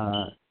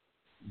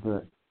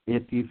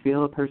 If you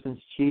feel a person's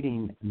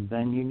cheating,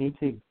 then you need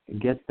to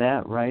get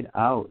that right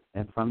out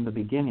from the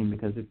beginning,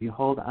 because if you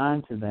hold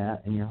on to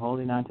that and you're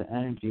holding on to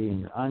energy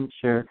and you're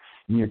unsure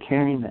and you're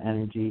carrying the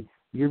energy,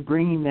 you're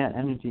bringing that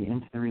energy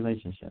into the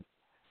relationship.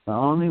 The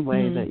only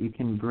way that you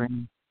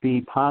can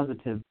be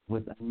positive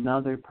with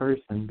another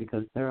person,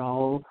 because they're a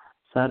whole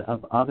set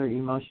of other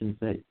emotions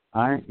that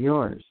aren't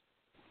yours.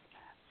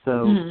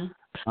 So,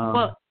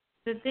 well,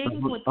 the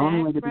thing with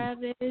that,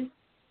 Rev, is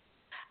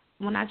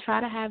when I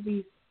try to have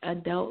these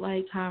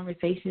adult-like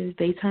conversations,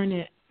 they turn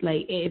it,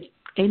 like, if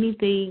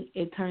anything,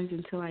 it turns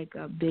into like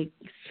a big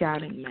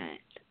shouting match.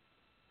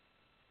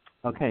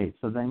 Okay,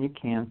 so then you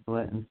cancel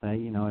it and say,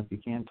 if you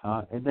can't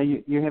talk,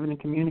 then you're having a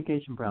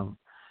communication problem.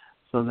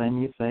 So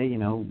then you say,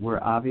 we're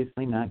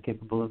obviously not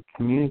capable of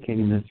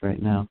communicating this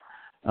right now.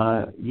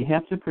 You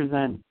have to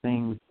present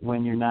things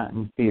when you're not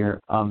in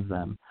fear of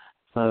them.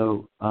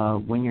 So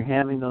when you're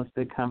having those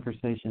big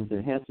conversations,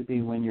 it has to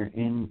be when you're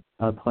in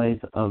a place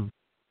of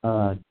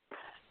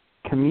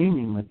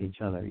communing with each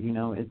other.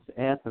 It's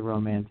at the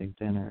romantic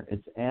dinner.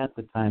 It's at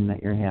the time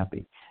that you're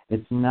happy.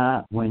 It's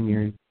not when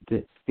you're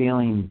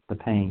feeling the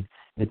pain.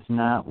 It's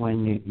not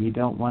when you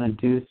don't want to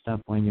do stuff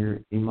when you're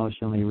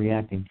emotionally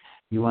reacting.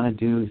 You want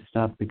to do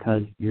stuff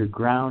because you're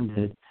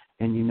grounded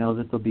and you know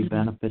this will be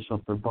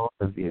beneficial for both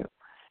of you.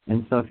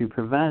 And so if you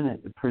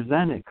present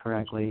it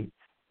correctly,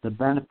 the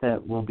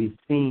benefit will be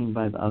seen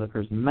by the other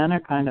person. Men are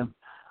kind of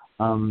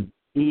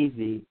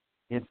easy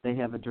if they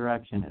have a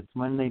direction. It's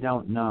when they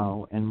don't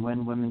know, and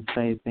when women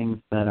say things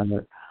that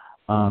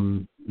are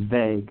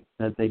vague,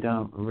 that they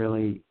don't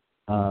really,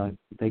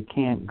 they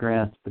can't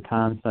grasp the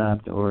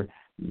concept. Or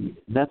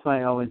that's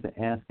why I always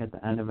ask at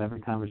the end of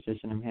every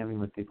conversation I'm having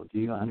with people, do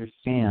you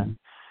understand?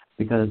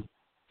 Because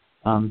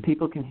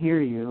people can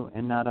hear you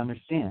and not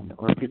understand,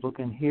 or people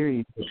can hear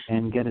you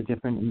and get a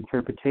different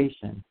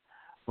interpretation,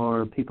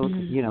 or people,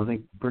 they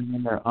bring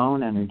in their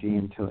own energy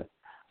into it.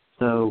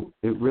 So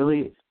it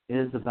really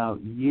is about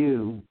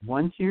you.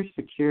 Once you're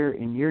secure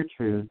in your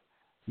truth,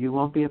 you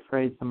won't be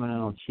afraid someone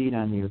will cheat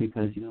on you,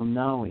 because you'll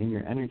know in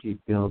your energy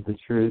field the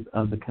truth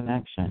of the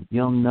connection.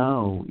 You'll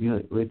know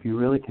if you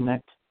really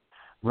connect.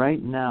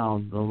 Right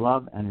now, the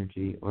love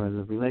energy or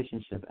the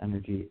relationship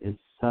energy is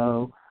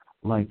so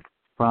like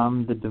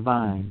from the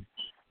divine.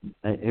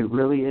 It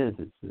really is.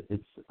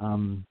 It's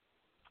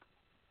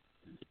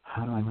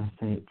how do I want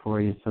to say it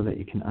for you so that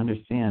you can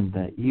understand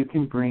that you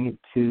can bring it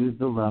to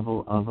the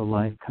level of a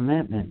life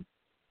commitment.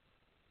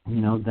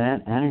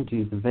 That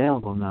energy is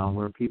available now,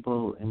 where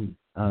people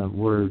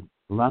were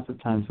lots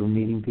of times we're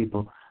meeting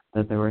people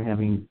that they were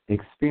having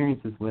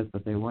experiences with,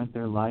 but they weren't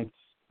their life's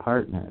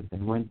partner. They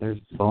weren't their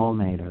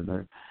soulmate, or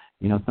their,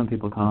 some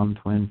people call them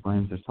twin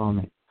flames or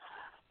soulmates.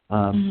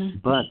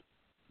 But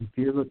if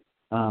you look,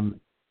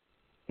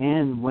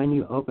 and when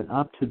you open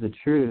up to the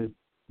truth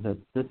that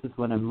this is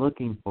what I'm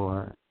looking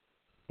for,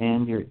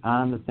 and you're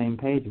on the same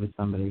page with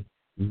somebody,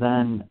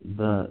 then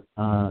the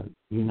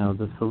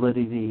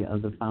solidity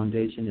of the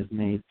foundation is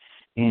made,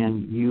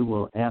 and you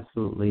will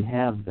absolutely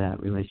have that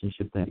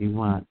relationship that you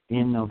want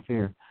in no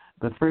fear.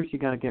 But first you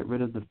got to get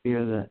rid of the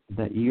fear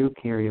that you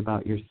carry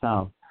about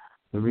yourself.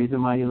 The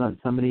reason why you let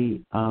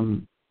somebody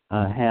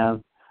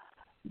have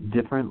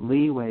different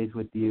leeways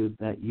with you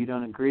that you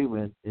don't agree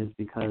with is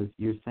because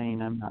you're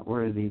saying I'm not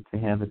worthy to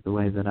have it the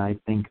way that I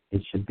think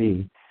it should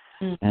be.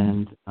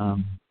 And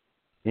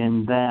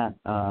in that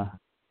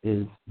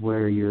is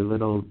where your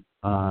little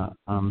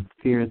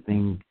fear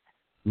thing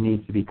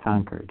needs to be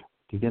conquered.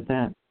 Do you get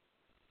that?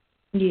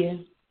 Yeah.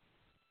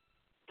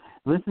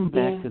 listen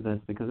back to this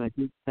because I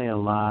do say a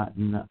lot,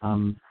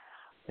 and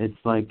it's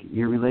like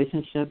your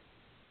relationship.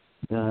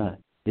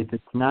 If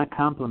it's not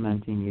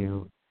complimenting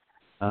you,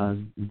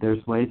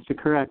 there's ways to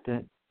correct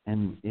it,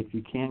 and if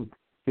you can't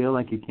feel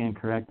like you can't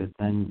correct it,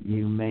 then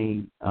you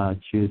may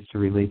choose to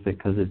release it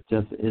because it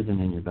just isn't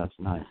in your best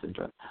and highest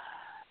interest.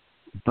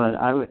 But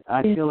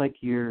I feel like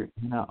you're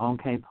in an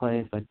okay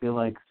place. I feel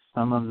like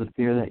some of the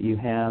fear that you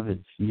have,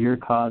 you're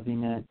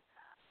causing it,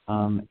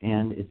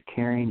 and it's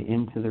carrying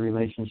into the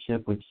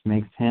relationship, which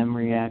makes him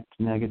react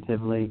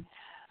negatively.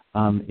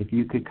 If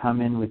you could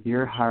come in with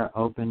your heart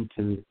open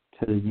to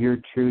your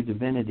true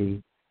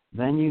divinity,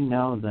 then you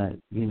know that,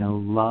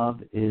 love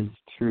is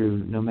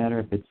true, no matter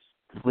if it's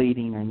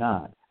fleeting or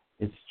not.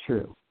 It's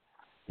true.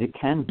 It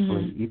can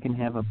fleet. You can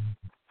have a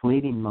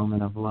fleeting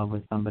moment of love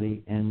with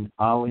somebody and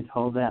always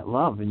hold that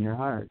love in your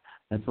heart.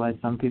 That's why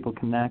some people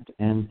connect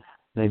and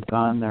they've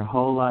gone their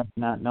whole life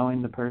not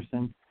knowing the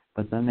person,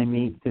 but then they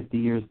meet 50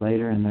 years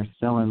later and they're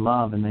still in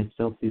love and they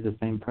still see the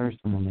same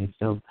person and they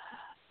still,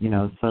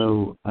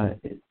 so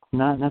it's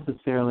not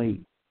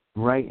necessarily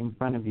right in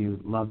front of you.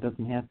 Love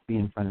doesn't have to be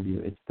in front of you.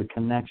 It's the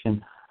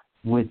connection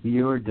with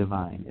your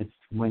divine. It's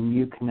when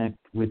you connect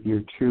with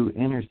your true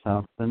inner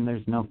self, then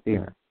there's no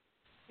fear.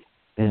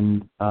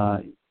 And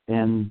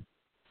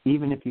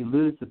even if you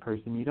lose the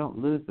person, you don't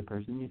lose the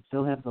person. You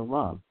still have the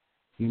love.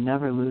 You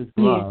never lose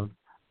love.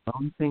 The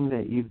only thing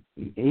that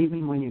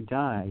even when you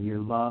die, your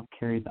love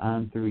carries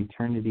on through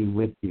eternity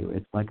with you.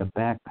 It's like a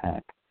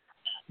backpack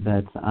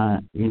that's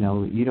on.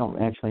 You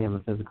don't actually have a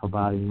physical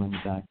body when you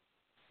die.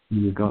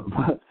 You go,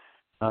 but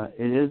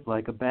it is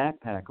like a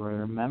backpack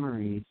or a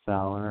memory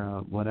cell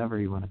or whatever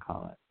you want to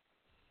call it.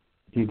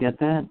 Do you get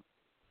that?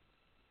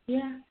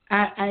 Yeah,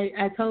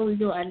 I totally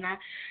do, and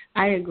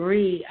I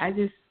agree. I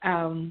just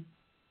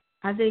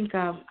I think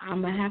I'm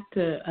gonna have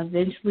to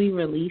eventually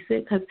release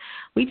it because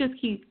we just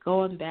keep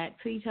going back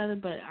to each other,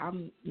 but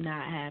I'm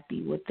not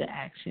happy with the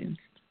actions.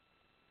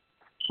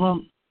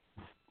 Well,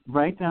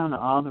 write down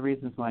all the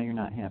reasons why you're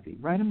not happy.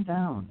 Write them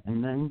down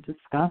and then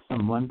discuss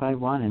them one by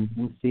one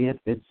and see if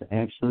it's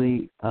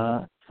actually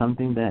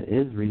something that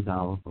is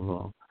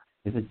resolvable.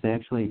 If it's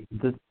actually,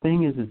 the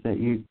thing is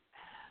that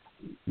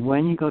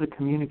when you go to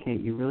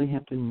communicate, you really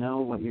have to know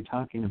what you're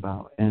talking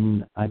about.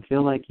 And I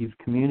feel like you've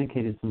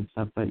communicated some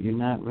stuff, but you're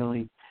not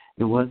really,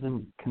 it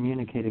wasn't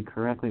communicated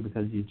correctly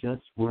because you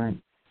just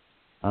weren't,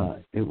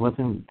 it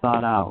wasn't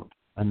thought out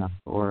enough,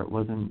 or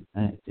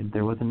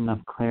there wasn't enough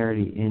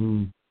clarity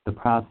in the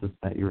process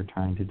that you were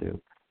trying to do.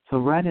 So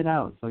write it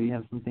out so you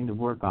have something to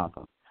work off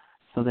of,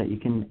 so that you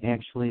can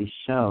actually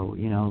show,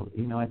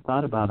 I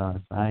thought about us.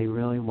 I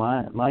really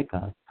like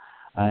us.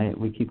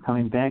 We keep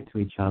coming back to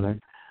each other,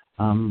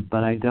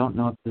 but I don't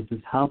know if this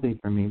is healthy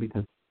for me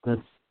because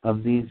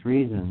of these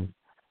reasons.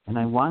 And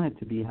I want it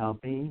to be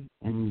healthy,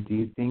 and do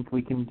you think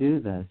we can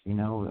do this,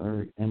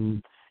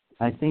 and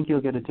I think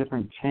you'll get a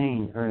different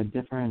change or a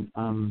different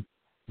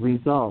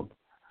result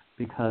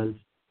because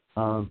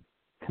of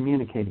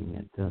communicating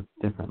it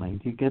differently.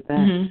 Do you get that?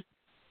 Mm-hmm.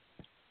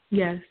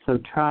 Yes. So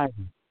try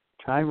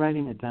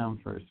writing it down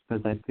first,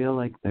 because I feel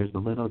like there's a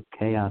little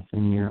chaos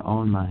in your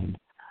own mind.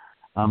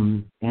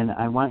 And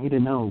I want you to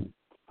know,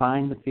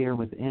 find the fear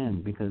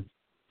within, because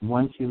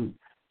once you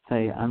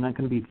say, I'm not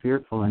going to be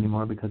fearful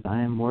anymore because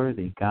I am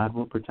worthy, God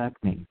will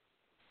protect me.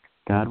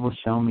 God will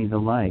show me the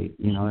light.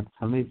 If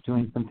somebody's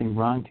doing something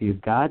wrong to you,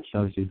 God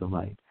shows you the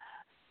light.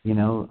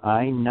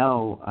 I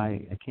know,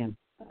 I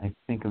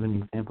think of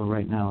an example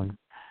right now,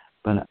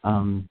 but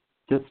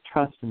just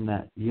trust in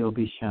that you'll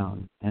be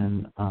shown.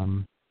 And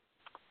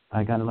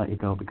I got to let you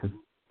go because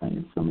I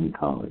have so many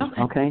callers.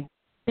 Okay?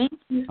 Thank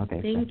you.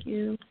 Okay. Thank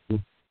you.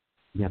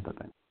 Yeah,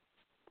 bye-bye.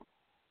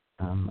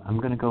 I'm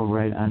going to go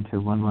right on to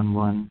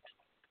 111.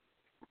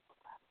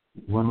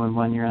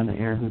 111, you're on the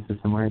air. Who's this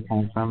and where are you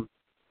calling from?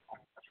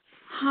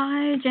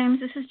 Hi, James.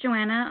 This is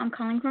Joanna. I'm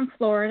calling from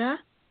Florida.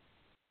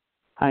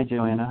 Hi,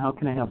 Joanna. How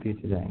can I help you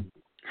today?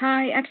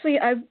 Hi. Actually,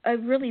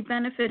 I've really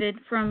benefited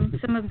from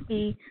some of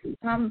the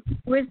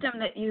wisdom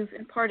that you've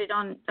imparted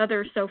on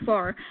others so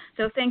far.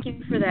 So thank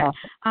you for that.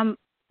 I'll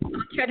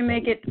try to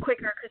make it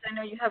quicker because I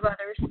know you have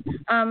others.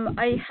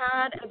 I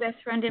had a best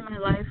friend in my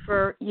life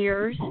for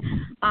years.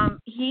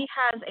 He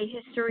has a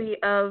history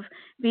of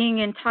being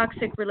in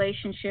toxic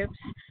relationships.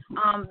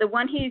 The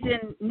one he's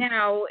in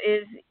now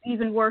is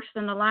even worse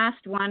than the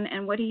last one,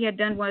 and what he had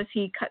done was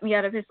he cut me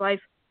out of his life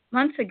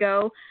months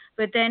ago,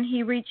 but then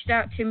he reached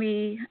out to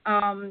me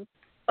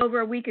over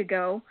a week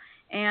ago,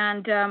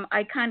 and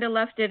I kind of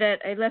left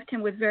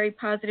him with very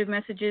positive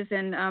messages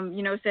and,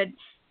 said,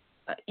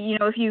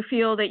 if you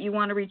feel that you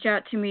want to reach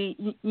out to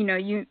me, you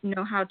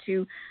know how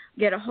to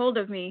get a hold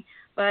of me.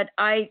 But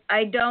I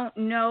don't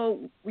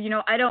know,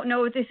 I don't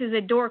know if this is a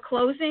door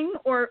closing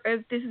or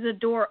if this is a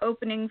door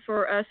opening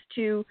for us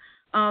to,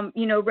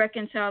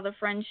 reconcile the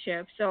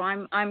friendship. So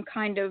I'm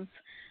kind of,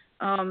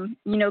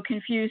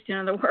 confused, in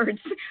other words,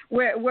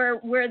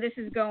 where this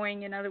is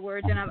going, in other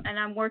words, and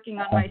I'm working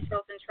on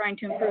myself and trying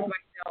to improve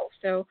myself.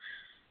 So.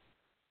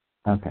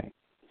 Okay.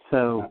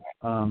 So,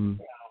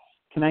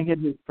 can I get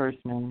his first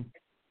name?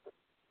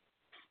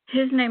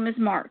 His name is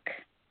Mark.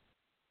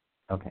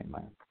 Okay,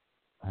 Mark.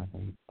 Are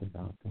they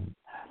developing?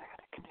 They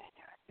gotta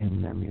continue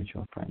in their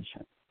mutual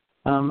friendship.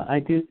 I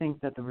do think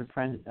that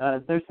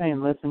they're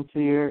saying listen to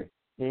your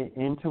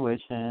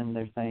intuition.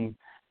 They're saying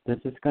this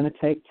is going to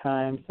take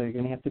time, so you're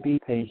going to have to be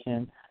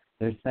patient.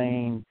 They're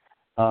saying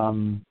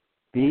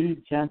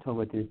be gentle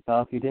with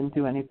yourself. You didn't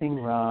do anything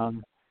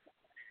wrong.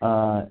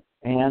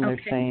 And they're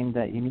saying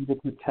that you need to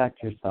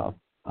protect yourself.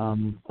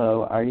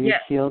 So are you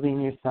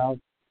shielding yourself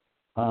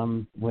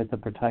with a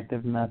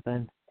protective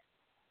method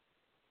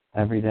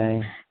every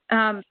day?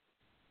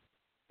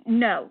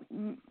 No.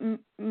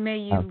 May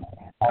you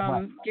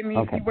give me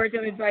a few words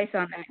of advice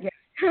on that?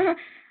 Yes.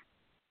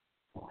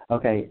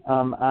 Okay.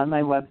 On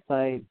my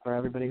website, for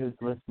everybody who's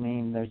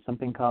listening, there's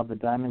something called the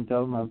Diamond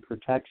Dome of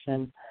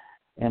Protection,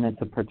 and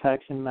it's a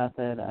protection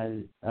method.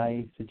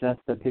 I suggest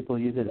that people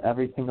use it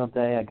every single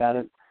day. I got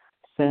it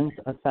since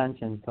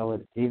Ascension, so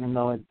even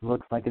though it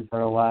looks like it's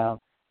for a while,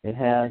 it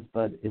has,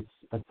 but it's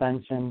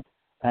Ascension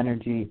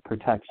Energy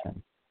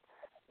Protection.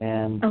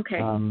 And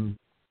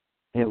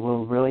it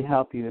will really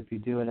help you if you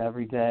do it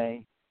every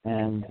day.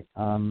 And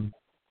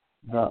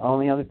the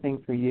only other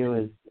thing for you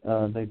is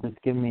they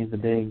just give me the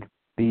big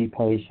be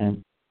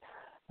patient.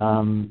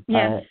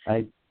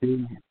 I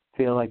do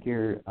feel like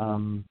you're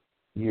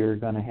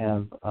going to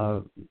have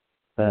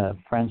the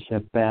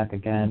friendship back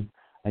again.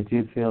 I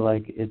do feel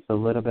like it's a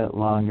little bit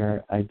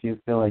longer. I do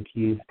feel like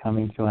he's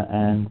coming to an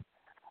end.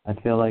 I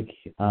feel like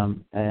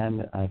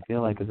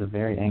it's a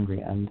very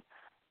angry end.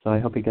 So I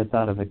hope he gets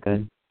out of it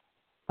good.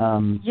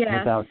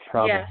 Without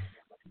trouble.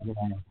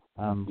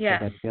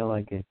 Yes. I feel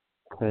like it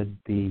could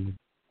be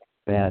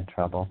bad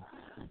trouble.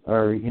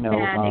 Or,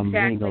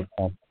 exactly.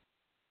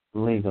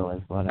 Legal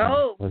is what I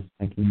was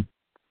thinking.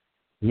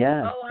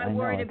 Yes. Oh, I'm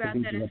worried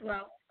about that as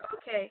well.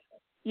 Okay.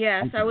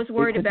 Yes, I was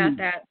worried about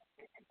that.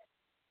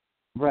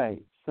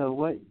 Right. So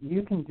what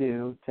you can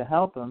do to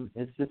help him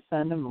is just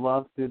send him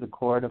love through the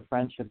cord of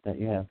friendship that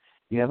you have.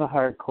 You have a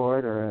heart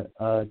cord or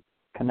a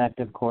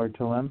connective cord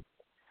to him.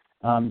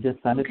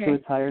 Just send it to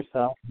his higher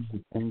self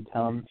and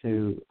tell him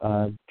to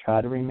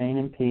try to remain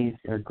in peace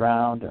or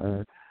ground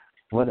or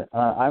what.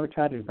 I would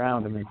try to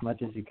ground him as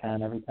much as you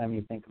can. Every time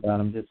you think about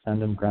him, just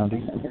send him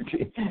grounding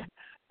energy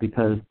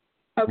because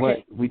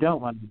what we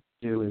don't want to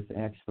do is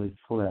actually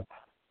flip,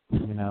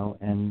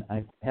 and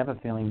I have a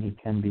feeling he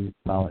can be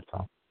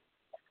volatile.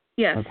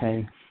 Yes.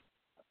 Okay.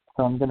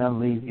 So I'm going to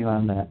leave you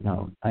on that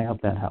note. I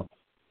hope that helps.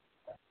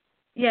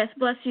 Yes,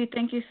 bless you.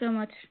 Thank you so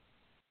much.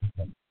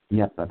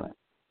 Yes, bye-bye.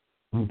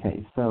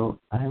 Okay, so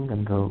I'm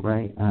going to go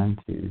right on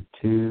to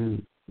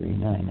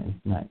 239 is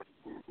next.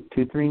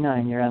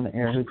 239, you're on the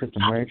air. Who's this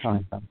and where are you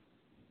calling from?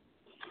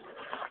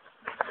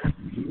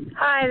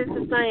 Hi, this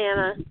is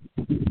Diana.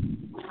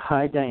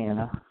 Hi,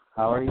 Diana.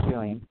 How are you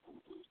doing?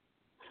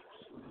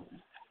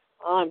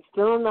 Well, I'm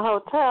still in the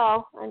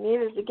hotel. I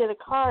needed to get a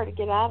car to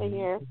get out of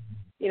here.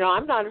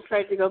 I'm not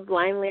afraid to go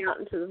blindly out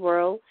into the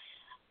world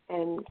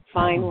and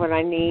find what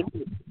I need.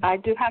 I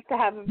do have to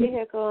have a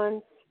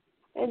vehicle,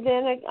 and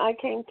then I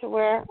came to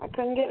where I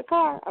couldn't get a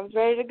car. I was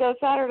ready to go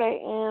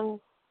Saturday, and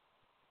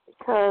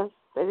because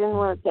they didn't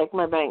want to take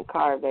my bank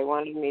card, they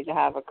wanted me to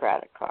have a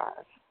credit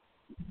card.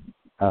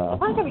 I'm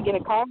not going to get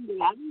a car and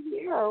get out of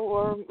here,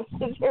 or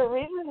is there a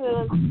reason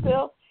that I'm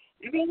still...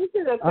 this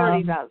is the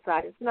 30s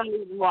outside. It's not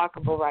even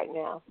walkable right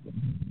now.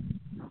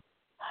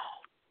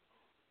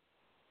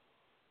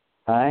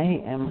 I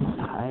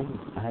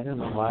don't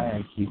know why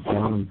I keep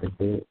getting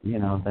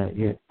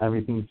that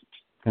everything's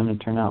going to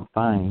turn out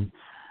fine.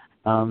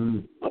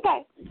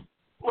 Okay.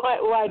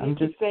 Why did you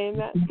keep saying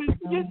that?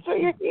 Just for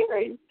your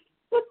hearing.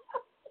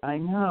 I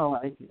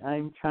know.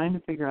 I'm trying to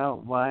figure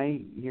out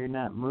why you're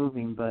not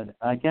moving, but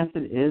I guess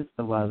it is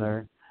the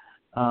weather.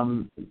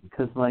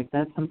 Because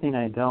that's something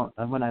I don't.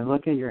 When I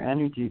look at your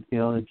energy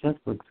field, it just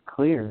looks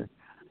clear.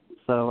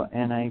 So,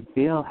 and I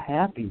feel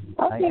happy.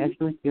 Okay. I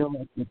actually feel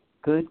like it's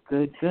good.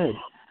 Good.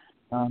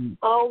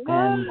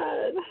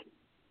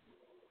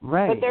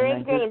 Right. But there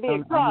is going to be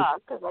a car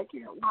because I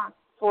can't walk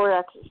 4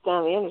 exits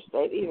down the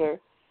interstate either.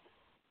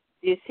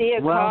 Do you see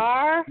a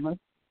car?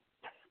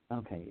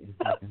 Okay.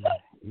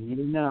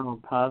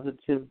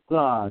 Positive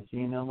thoughts.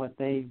 You know what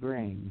they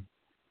bring.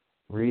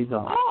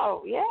 Results.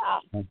 Oh, yeah.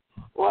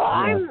 Well,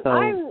 I'm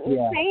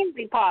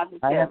insanely positive.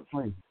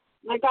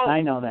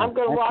 I know that. I'm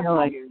going to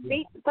walk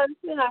meet the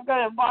person. I'm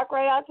going to walk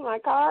right out to my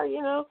car.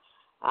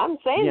 I'm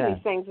saying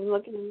these things and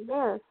looking in the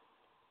mirror.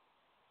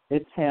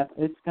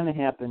 It's going to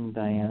happen,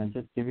 Diana.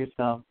 Just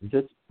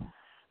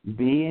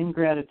be in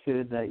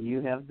gratitude that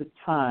you have the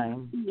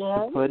time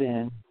to put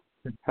in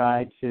to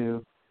try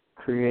to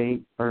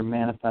create or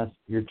manifest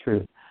your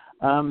truth.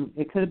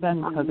 It could have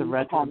been because of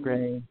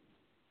retrograde.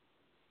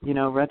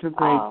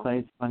 Retrograde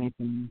plays funny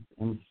things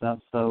and stuff.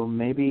 So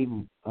maybe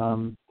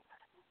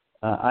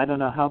I don't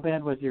know. How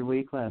bad was your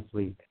week last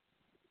week?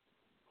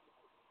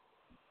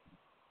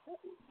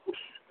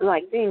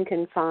 Like being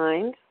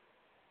confined,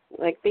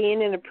 like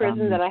being in a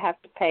prison that I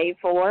have to pay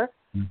for,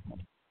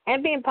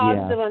 and being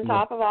positive on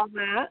top of all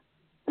that.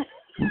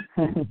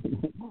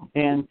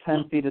 And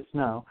 10 feet of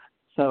snow.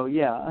 So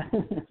yeah,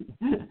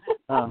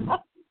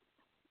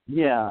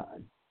 yeah.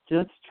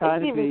 Just try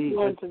to be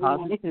as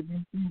positive as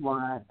you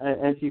want,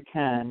 as you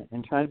can,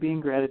 and try to be in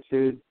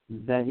gratitude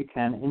that you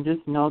can, and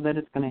just know that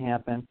it's going to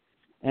happen.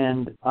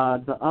 And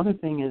the other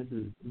thing is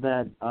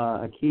that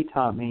a key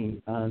taught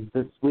me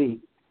this week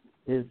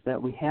is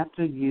that we have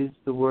to use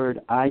the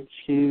word I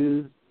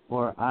choose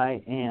or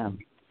I am.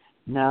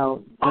 Now,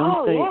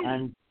 don't say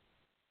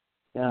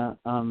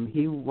I'm.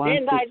 He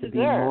wants it to be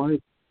more.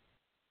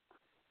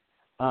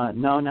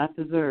 No, not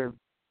deserve.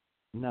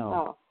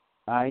 No,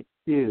 I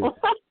choose.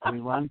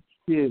 We want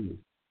to choose.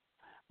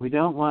 We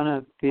don't want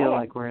to feel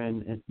like we're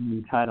in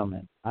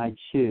entitlement. I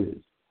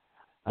choose.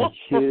 I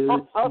choose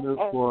to move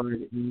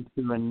forward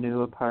into a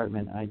new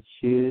apartment. I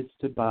choose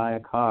to buy a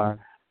car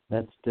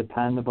that's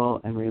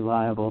dependable and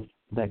reliable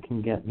that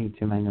can get me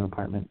to my new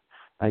apartment.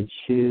 I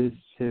choose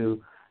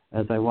to,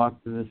 as I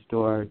walk through this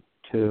door,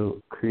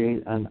 to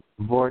create a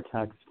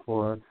vortex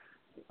for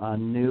a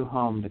new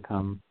home to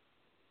come.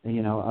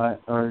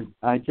 Or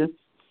I just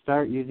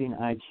start using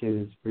I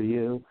choose for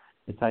you.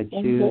 It's I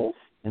choose,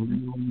 and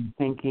then when you're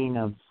thinking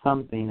of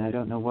something, I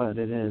don't know what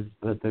it is,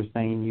 but they're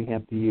saying you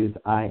have to use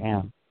I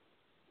am.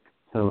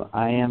 So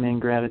I am in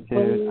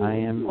gratitude. I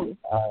am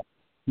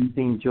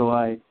choosing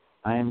joy.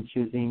 I am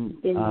choosing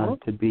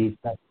to be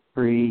set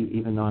free,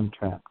 even though I'm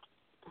trapped.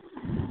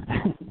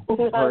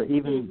 Or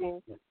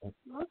even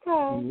I say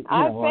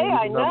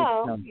I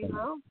know.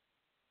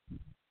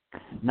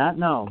 Not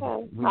know.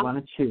 Okay. We want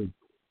to choose.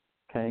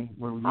 Okay,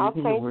 we're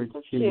using the word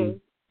choose.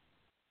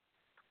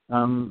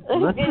 And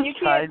you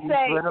can't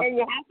say, and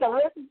you have to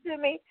listen to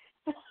me.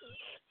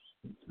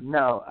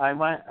 No,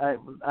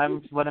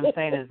 what I'm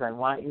saying is I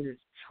want you to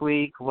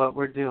tweak what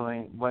we're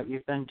doing, what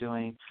you've been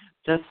doing,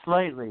 just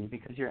slightly,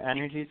 because your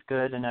energy's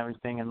good and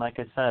everything. And like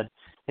I said,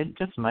 it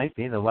just might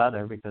be the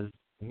weather, because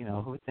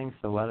who thinks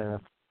the weather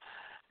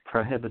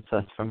prohibits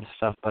us from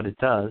stuff, but it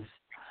does.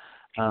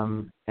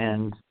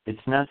 And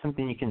it's not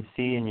something you can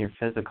see in your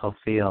physical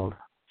field.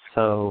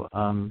 So,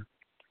 I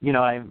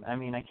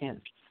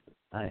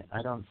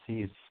don't see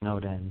you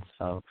snowed in,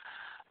 so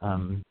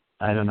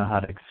I don't know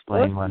how to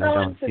explain what I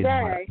don't see.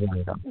 Today.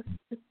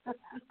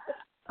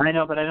 I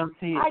know, but I don't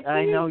see it.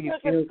 I know you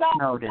feel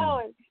snowed in.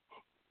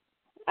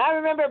 I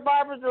remember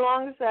Barbara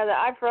DeLong said that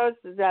I froze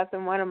to death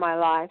in one of my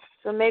lives,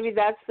 so maybe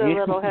that's the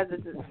little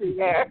hesitancy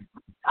there.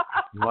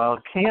 Well,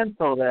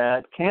 cancel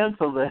that. Because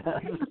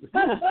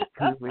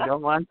we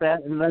don't want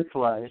that in this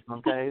life,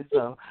 okay?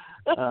 So,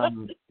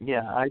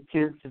 I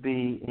choose to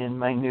be in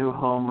my new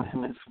home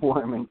and it's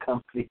warm and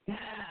comfy.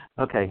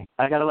 Okay,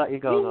 I got to let you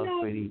go,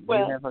 though, sweetie.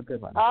 You have a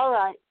good one. All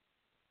right.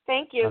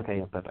 Thank you.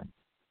 Okay, bye-bye.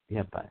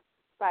 Yeah, bye.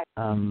 Bye.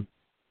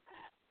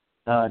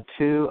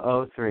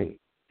 203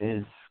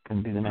 is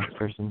going to be the next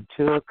person.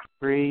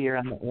 203, you're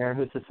on the air.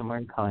 Who's this and where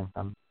are you calling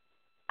from?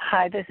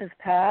 Hi, this is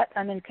Pat.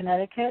 I'm in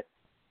Connecticut.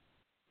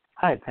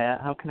 Hi,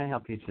 Pat. How can I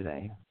help you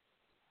today?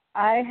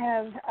 I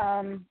have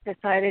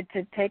decided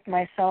to take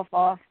myself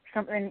off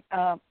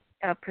a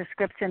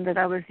prescription that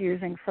I was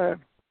using for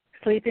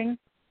sleeping,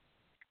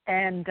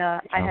 and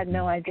I had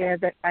no idea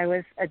that I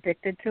was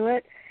addicted to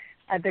it.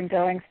 I've been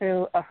going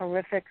through a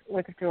horrific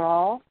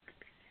withdrawal,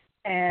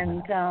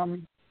 and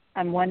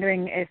I'm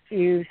wondering if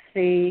you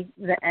see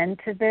the end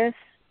to this.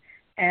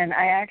 And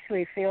I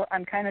actually feel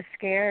I'm kind of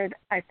scared.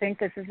 I think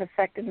this has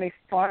affected me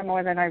far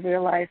more than I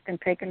realized and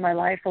taken my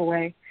life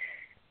away.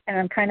 And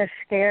I'm kind of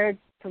scared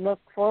to look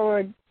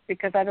forward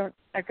because I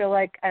feel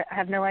like I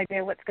have no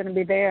idea what's going to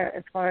be there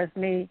as far as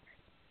me.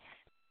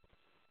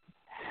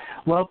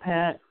 Well,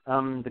 Pat,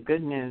 the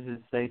good news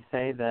is they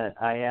say that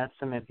I asked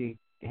them if you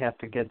have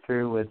to get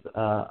through with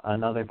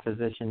another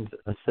physician's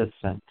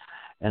assistant.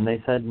 And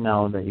they said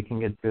no, that you can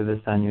get through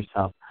this on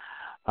yourself.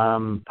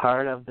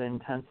 Part of the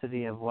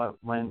intensity of what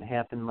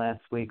happened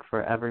last week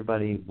for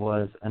everybody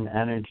was an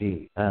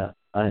energy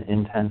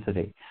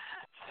intensity.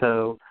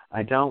 So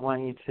I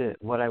want you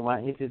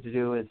to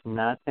do is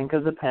not think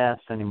of the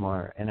past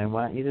anymore, and I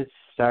want you to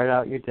start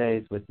out your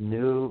days with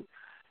new,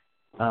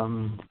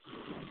 I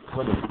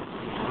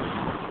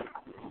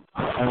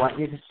want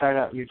you to start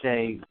out your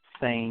day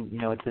saying,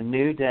 it's a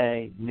new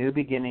day, new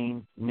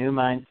beginning, new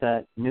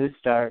mindset, new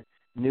start,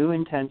 new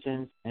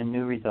intentions, and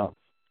new results.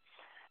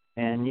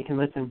 And you can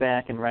listen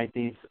back and write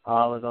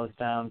all of those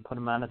down, put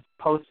them on a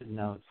Post-it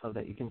note so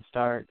that you can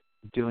start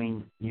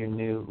doing your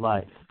new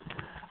life.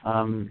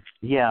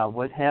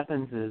 What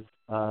happens is,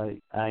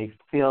 I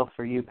feel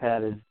for you,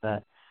 Pat, is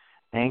that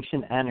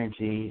ancient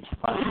energy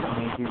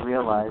made you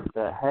realize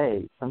that,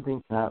 hey,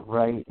 something's not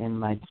right in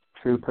my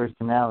true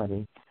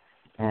personality.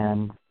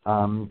 And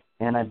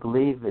I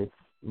believe it's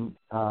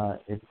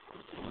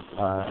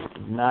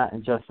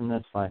not just in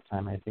this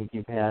lifetime. I think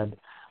you've had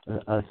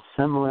a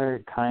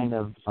similar kind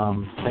of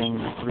thing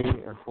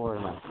 3 or 4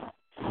 lifetimes.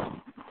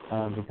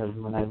 Because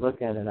when I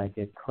look at it, I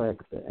get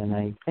clicks, and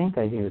I think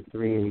I hear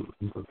 3,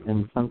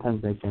 and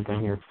sometimes I think I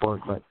hear 4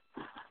 clicks.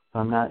 So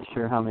I'm not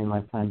sure how many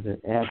lifetimes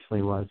it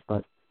actually was,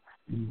 but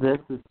this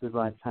is the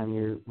lifetime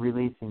you're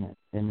releasing it,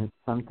 and it's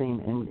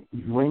something. And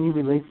when you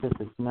release this,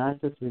 it's not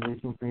just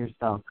releasing for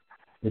yourself.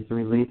 It's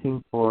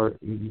releasing for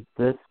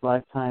this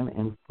lifetime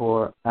and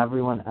for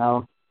everyone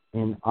else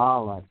in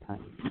all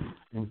lifetimes.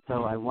 And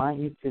so I want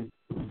you to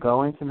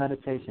go into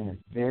meditation.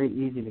 It's very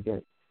easy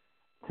to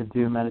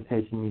do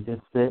meditation. You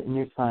just sit in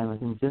your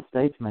silence and just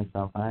say to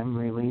myself, I'm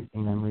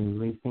releasing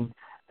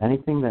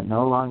anything that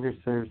no longer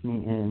serves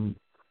me in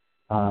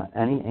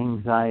any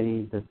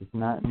anxiety. This is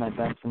not in my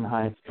best and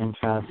highest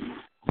interest.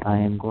 I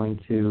am going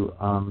to,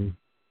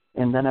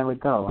 and then I would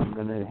go. I'm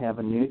going to have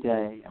a new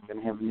day. I'm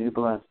going to have new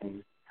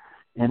blessings.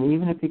 And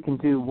even if you can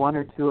do one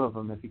or two of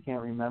them, if you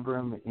can't remember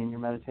them in your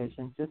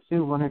meditation, just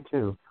do one or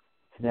two.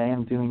 Today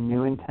I'm doing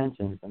new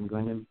intentions. I'm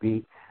going to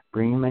be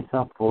bringing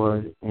myself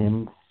forward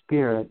in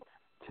spirit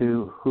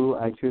to who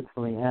I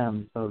truthfully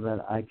am so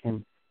that I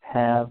can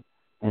have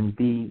and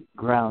be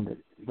grounded.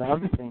 The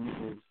other thing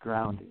is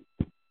grounding.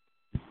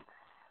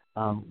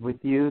 With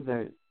you,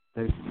 there's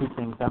two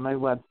things on my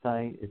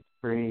website. It's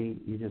free.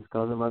 You just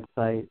go to the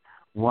website.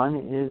 One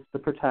is the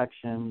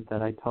protection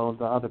that I told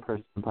the other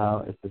person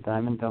about. It's the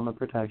Diamond Dome of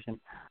Protection.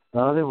 The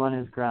other one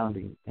is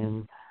grounding.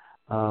 And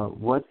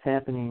what's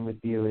happening with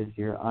you is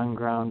you're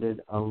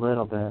ungrounded a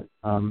little bit.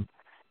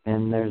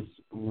 And there's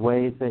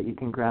ways that you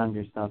can ground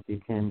yourself. You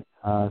can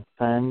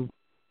send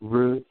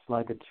roots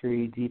like a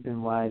tree deep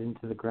and wide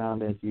into the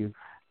ground as you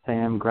say,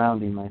 I'm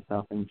grounding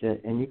myself. And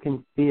you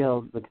can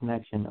feel the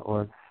connection.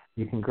 Or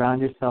you can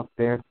ground yourself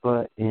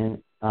barefoot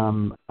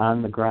on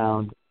the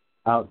ground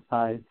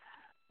outside.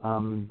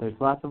 There's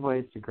lots of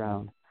ways to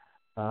ground.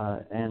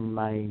 And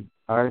my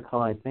article,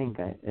 I think,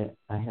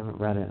 I haven't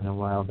read it in a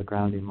while, the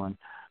grounding one.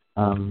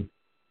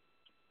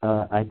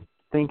 I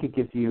think it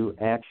gives you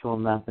actual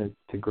methods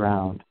to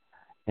ground.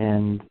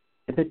 And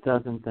if it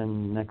doesn't,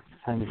 then next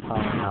time you call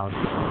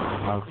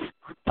me,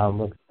 I'll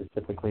look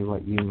specifically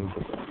what you need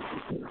to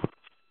do.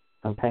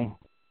 Okay?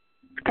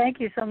 Thank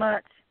you so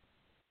much.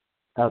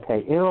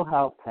 Okay, it'll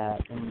help,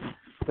 Pat. And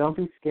don't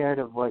be scared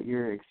of what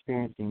you're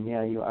experiencing.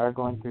 Yeah, you are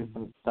going through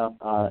some stuff,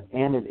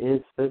 and it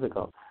is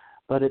physical.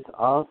 But it's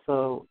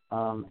also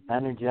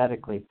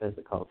energetically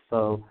physical.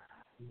 So,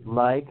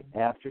 like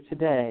after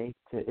today,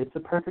 it's a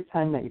perfect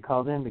time that you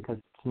called in because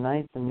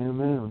tonight's a new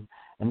moon,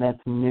 and that's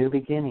new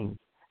beginnings.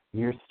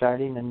 You're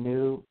starting a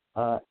new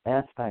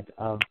aspect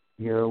of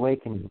your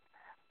awakening.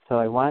 So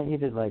I want you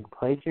to,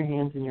 place your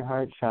hands in your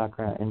heart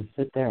chakra and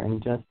sit there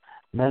and just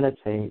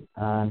meditate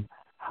on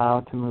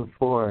how to move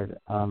forward.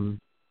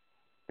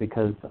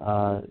 Because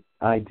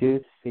I do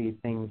see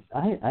things.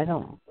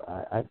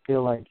 I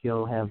feel like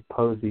you'll have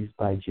posies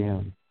by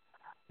June,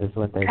 is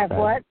what they have said.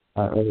 What?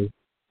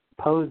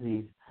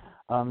 Posies.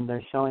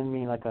 They're showing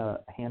me like a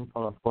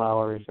handful of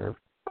flowers or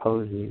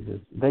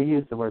posies. They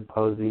use the word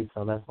posy,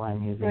 so that's why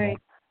I'm using it.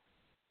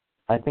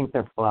 I think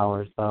they're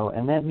flowers, though,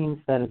 and that means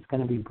that it's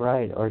going to be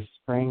bright, or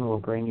spring will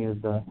bring you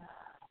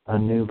a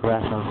new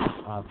breath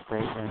of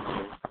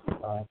fragrance,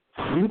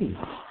 beauty.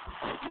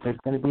 There's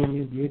going to be a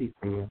new beauty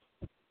for you.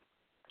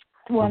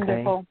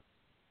 Wonderful. Okay.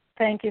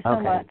 Thank you so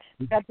much.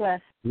 God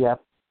bless.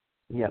 Yep.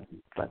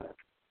 Bye-bye.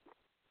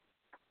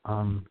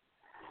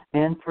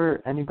 And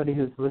for anybody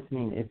who's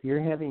listening, if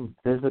you're having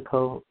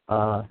physical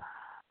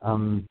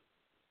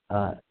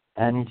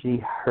energy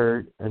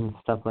hurt and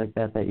stuff like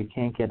that you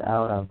can't get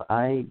out of,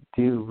 I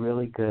do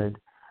really good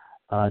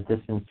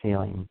distance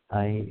healing.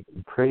 I'm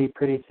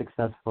pretty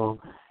successful,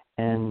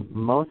 and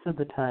most of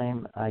the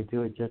time I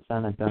do it just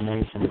on a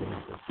donation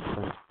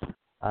basis.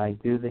 I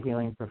do the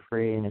healing for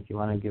free, and if you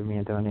want to give me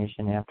a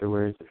donation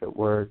afterwards, if it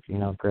works,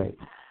 great.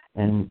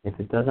 And if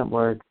it doesn't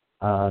work,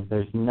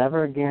 there's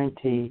never a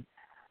guarantee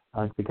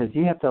because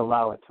you have to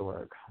allow it to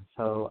work.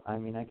 So, I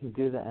can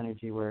do the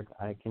energy work.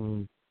 I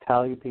can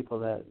tell you people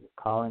that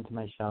call into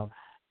my show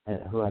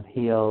who have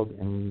healed,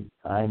 and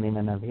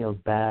I've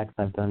healed backs.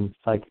 I've done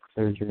psychic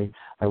surgery.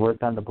 I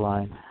worked on the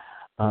blind.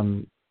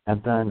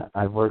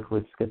 I've worked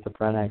with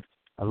schizophrenics,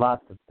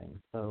 lots of things.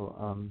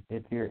 So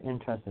if you're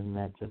interested in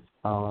that, just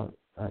follow.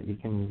 You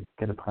can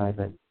get a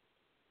private.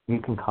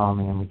 You can call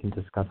me and we can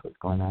discuss what's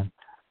going on.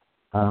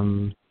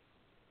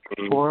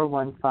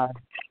 415,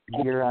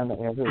 you're on the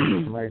air.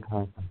 Where are you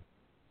calling from?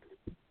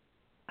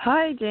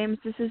 Hi, James.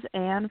 This is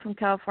Anne from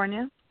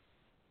California.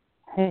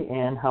 Hey,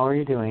 Anne. How are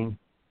you doing?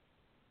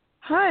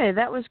 Hi.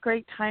 That was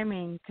great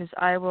timing because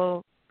I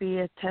will be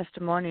a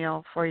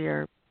testimonial for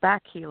your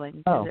back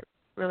healing. Oh.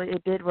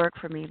 It did work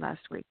for me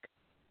last week.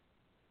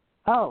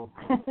 Oh.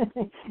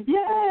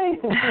 Yay!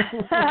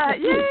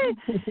 Yay!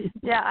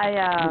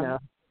 Yeah,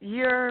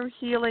 your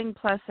healing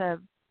plus a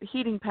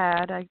heating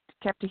pad. I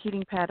kept a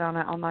heating pad on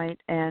it all night,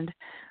 and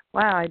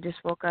wow, I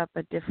just woke up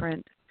a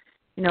different,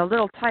 a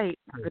little tight,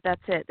 but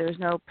that's it. There was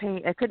no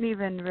pain. I couldn't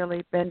even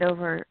really bend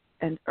over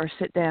or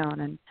sit down,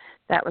 and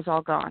that was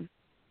all gone.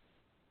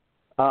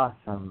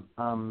 Awesome.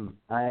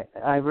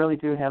 I really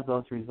do have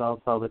those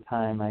results all the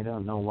time. I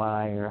don't know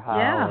why or how.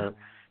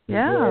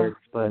 Yeah. It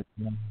works, but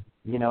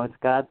it's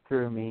God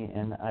through me,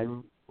 and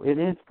it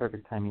is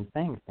perfect timing.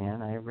 Thanks,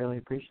 Anne. I really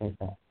appreciate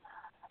that.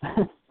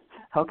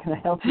 How can I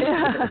help you?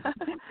 Yeah.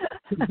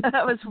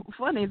 That was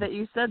funny that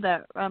you said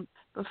that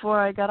before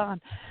I got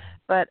on.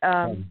 But,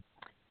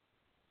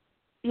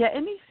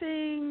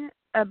 anything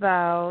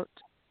about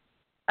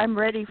I'm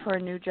ready for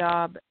a new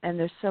job, and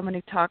there's so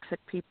many toxic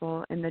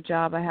people in the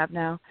job I have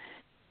now.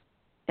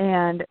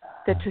 And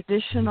the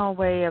traditional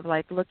way of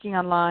like looking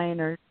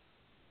online or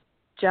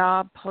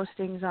job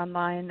postings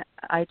online,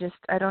 I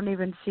don't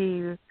even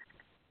see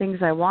things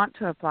I want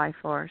to apply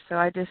for. So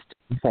I just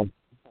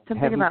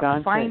something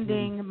about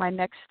finding my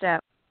next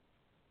step.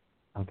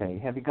 Okay.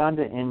 Have you gone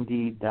to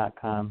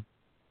Indeed.com?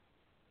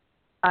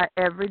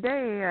 Every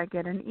day I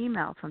get an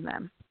email from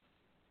them.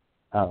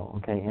 Oh,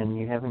 okay. And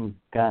you haven't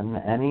gotten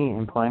any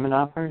employment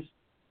offers?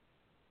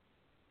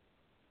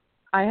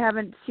 I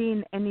haven't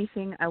seen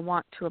anything I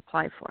want to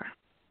apply for.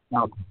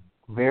 Oh,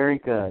 very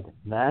good.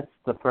 That's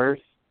the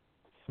first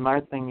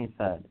smart thing you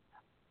said.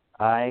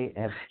 I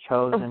have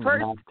chosen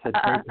not to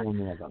take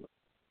any of them.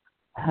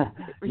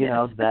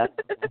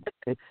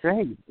 It's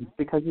great. It's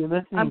because you're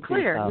listening I'm to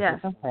clear, yourself. yes.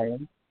 It's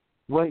okay.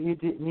 What you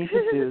need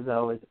to do,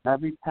 though, is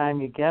every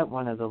time you get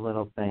one of the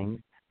little things,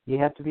 you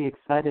have to be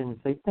excited and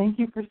say, thank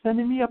you for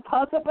sending me a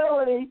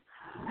possibility.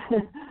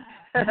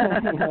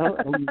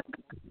 And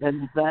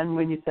then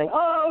when you say,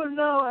 oh,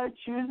 no, I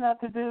choose not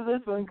to do this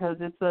one because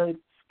it's a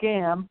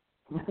scam,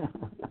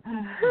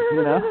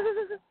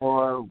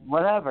 or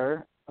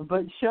whatever,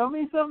 but show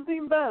me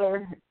something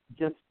better.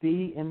 Just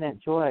be in that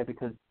joy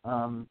because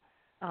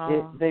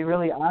they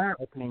really are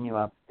opening you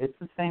up. It's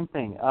the same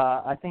thing.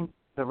 I think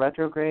the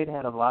retrograde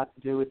had a lot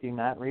to do with you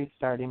not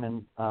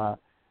restarting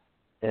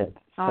it.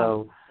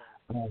 So,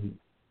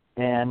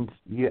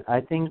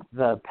 I think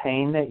the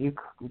pain that you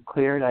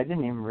cleared, I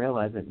didn't even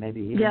realize it, maybe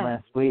even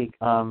last week,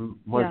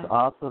 was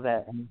also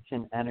that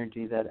ancient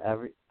energy that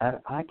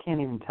I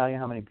can't even tell you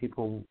how many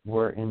people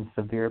were in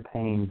severe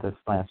pain this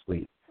last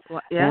week.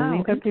 Well, and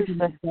these are people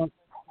that don't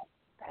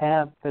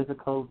have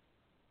physical,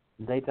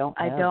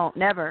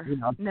 never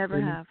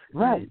have.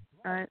 Right.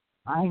 Right.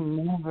 I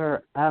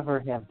never,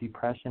 ever have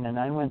depression, and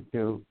I went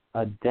through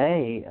a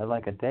day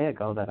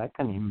ago that I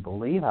couldn't even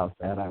believe how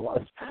sad I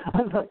was.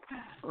 I was like,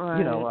 what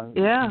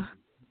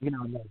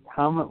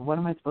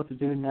am I supposed to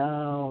do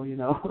now?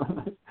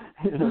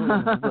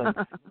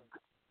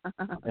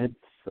 It's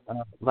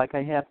like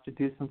I have to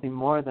do something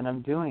more than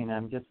I'm doing.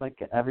 I'm just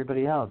like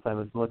everybody else. I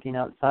was looking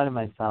outside of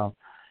myself,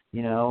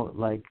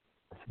 like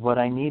what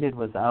I needed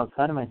was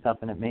outside of myself,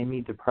 and it made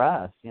me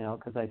depressed,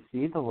 because I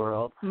see the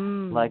world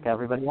like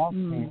everybody else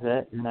sees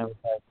it, and I was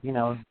like,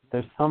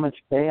 there's so much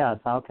chaos.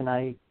 How can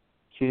I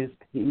choose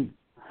peace?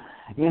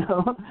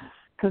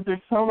 Because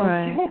there's so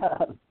much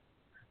chaos.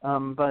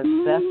 But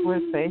that's where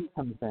faith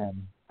comes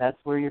in. That's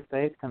where your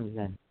faith comes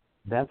in.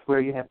 That's where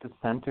you have to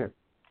center,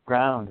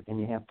 ground, and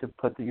you have to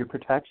put your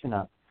protection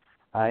up.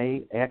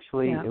 It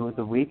was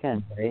a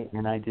weekend day,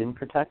 and I didn't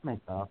protect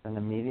myself, and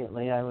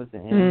immediately I was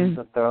in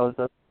the throes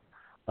of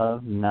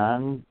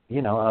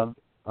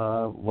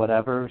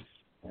whatever,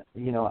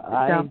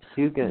 I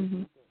do get,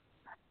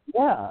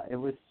 it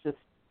was just,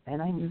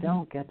 and I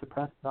don't get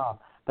depressed at all.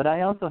 But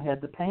I also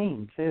had the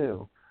pain,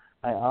 too.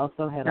 I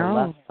also had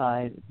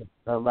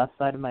the left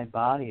side of my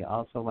body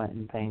also went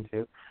in pain,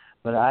 too.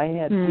 But I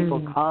had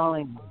people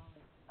calling me.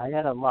 I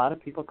had a lot of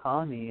people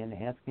calling me and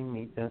asking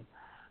me to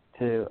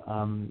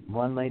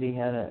one lady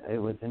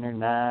it was in her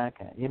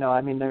neck.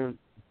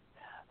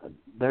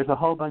 There's a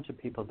whole bunch of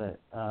people that,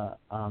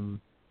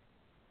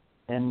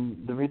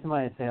 and the reason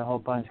why I say a whole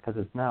bunch because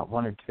it's not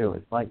one or two,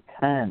 it's like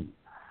 10,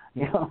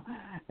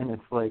 and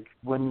it's like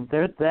when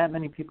there's that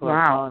many people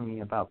are calling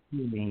me about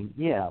me,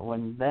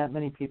 when that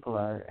many people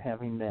are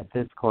having that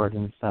discord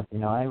and stuff,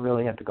 I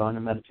really have to go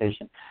into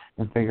meditation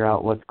and figure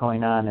out what's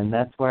going on, and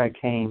that's where I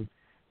came,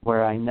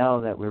 where I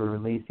know that we were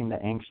releasing the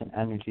ancient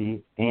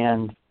energy,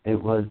 and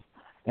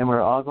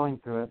we're all going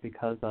through it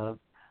because of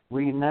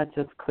we not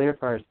just clear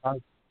for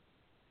ourselves,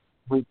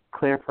 we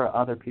clear for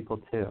other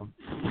people too.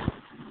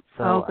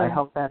 So I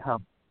hope that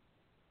helps.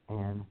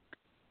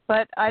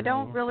 But I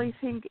don't really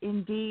think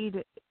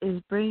Indeed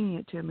is bringing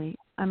it to me.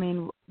 I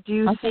mean, do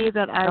you see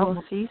that I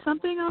will see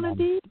something on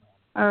Indeed?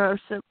 Or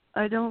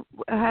I don't.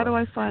 How do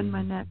I find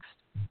my next?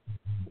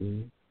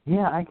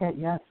 Yeah, I get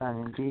yes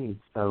on Indeed.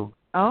 So.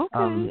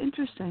 Okay,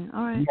 interesting.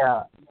 All right.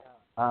 Yeah,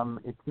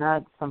 it's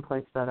not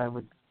someplace that I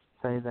would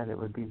say that it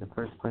would be the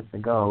first place to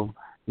go.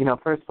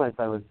 First place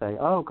I would say,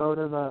 go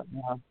to the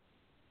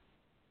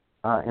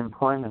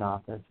employment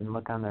office and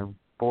look on their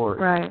board.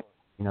 Right.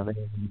 They have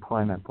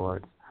employment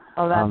boards.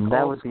 Oh, that's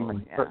that would be my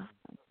first.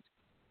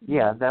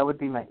 Yeah, that would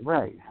be my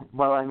right.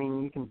 Well, I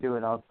mean, you can do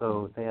it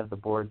also. They have the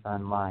boards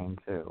online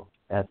too,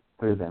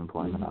 through the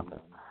employment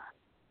office,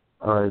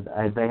 or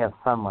they have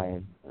some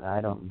way.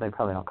 They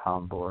probably don't call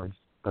them boards,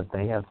 but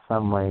they have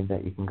some way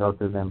that you can go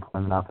through the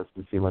employment office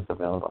to see what's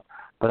available.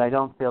 But I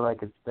don't feel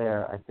like it's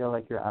there. I feel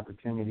like your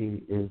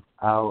opportunity is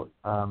out,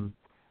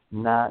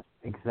 not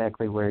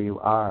exactly where you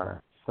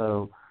are.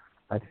 So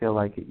I feel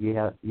like you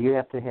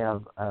have to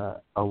have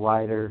a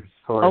wider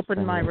source.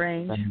 Open my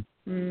range.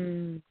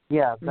 Than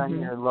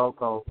your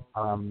local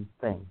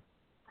thing.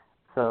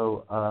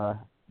 So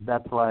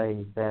that's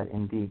why that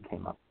Indeed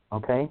came up.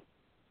 Okay?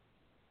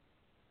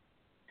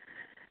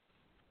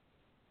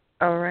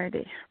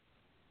 Alrighty.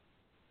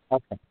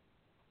 Okay.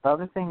 The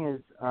other thing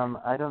is,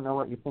 I don't know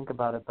what you think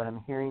about it, but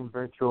I'm hearing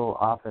virtual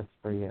office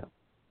for you.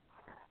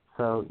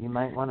 So you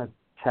might want to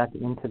check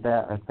into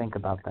that or think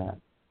about that.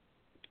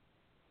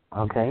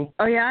 Okay?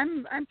 Oh yeah,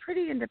 I'm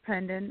pretty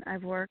independent.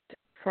 I've worked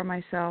for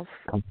myself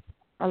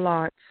a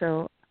lot,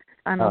 so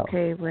I'm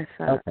okay with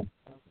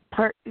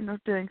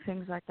doing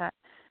things like that.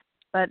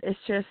 But it's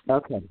just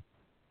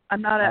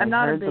I'm not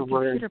a big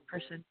computer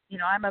person.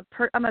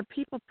 I'm a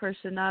people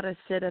person, not a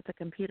sit at the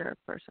computer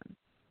person.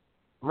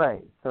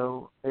 Right.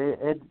 So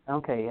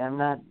I'm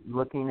not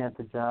looking at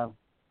the job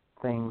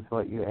things,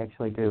 what you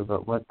actually do,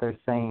 but what they're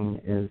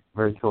saying is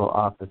virtual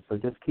office. So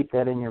just keep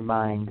that in your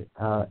mind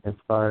as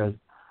far as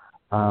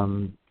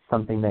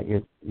something that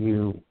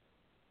you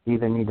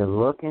either need to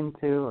look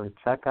into or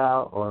check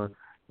out or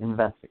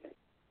investigate.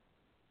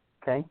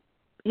 Okay?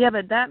 Yeah,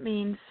 but that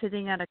means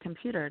sitting at a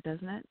computer,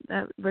 doesn't it?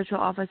 That virtual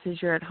office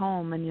is you're at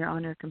home and you're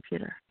on your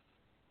computer.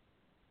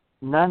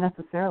 Not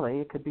necessarily.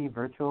 It could be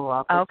virtual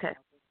office. Oh, okay.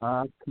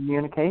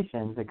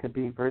 Communications. It could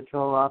be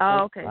virtual office.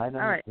 Oh, okay. All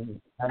right.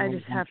 I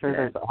just have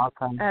to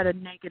add a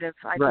negative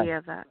idea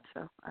of that.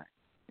 So,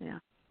 yeah.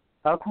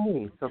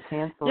 Okay, so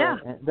cancel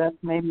it. That's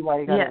maybe why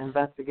you got to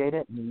investigate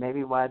it, and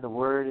maybe why the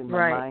word in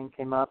my mind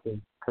came up is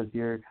because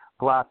you're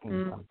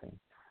blocking something.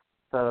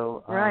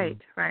 So Right.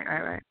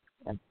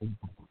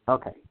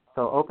 Okay,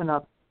 so open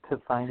up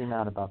to finding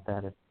out about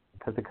that,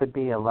 because it could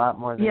be a lot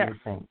more than you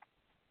think.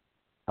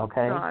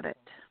 Okay. Got it.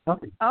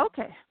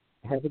 Okay.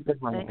 Have a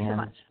good one, Thanks Ann. so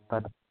much.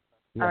 Bye-bye.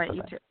 All right,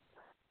 you too.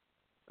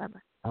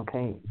 Bye-bye.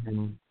 Okay,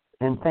 and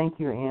thank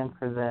you, Ann,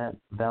 for that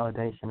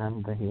validation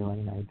on the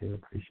healing. I do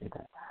appreciate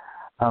that.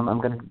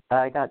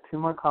 I got 2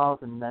 more calls,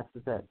 and that's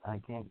it. I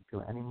can't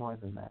do any more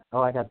than that.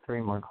 Oh, I got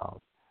 3 more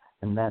calls,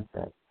 and that's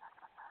it.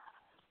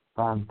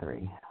 Bond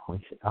 3,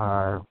 which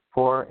are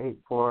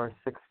 484,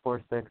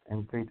 646,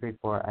 and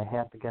 334. I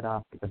have to get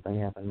off because I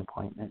have an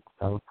appointment.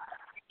 So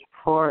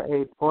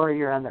 484,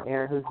 you're on the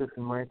air. Who's this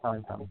and where are you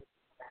calling from?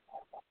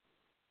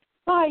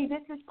 Hi,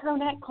 this is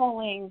Tonette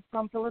calling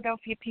from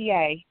Philadelphia,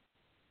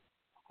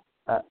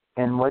 PA.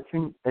 And what's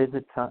your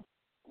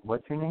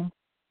name?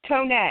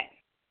 Tonette.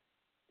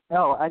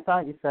 Oh, I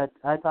thought it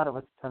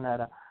was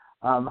Tonetta.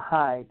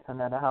 Hi,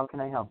 Tonetta. How can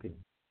I help you?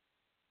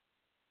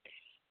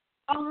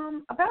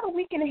 About a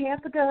week and a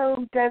half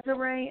ago,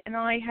 Desiree and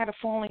I had a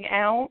falling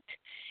out,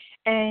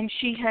 and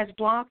she has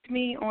blocked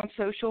me on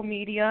social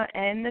media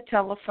and the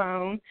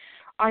telephone.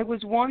 I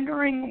was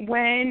wondering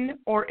when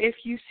or if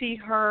you see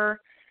her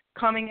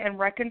coming and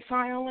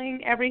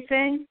reconciling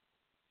everything.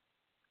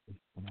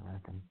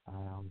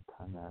 Reconcile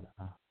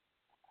Tonetta.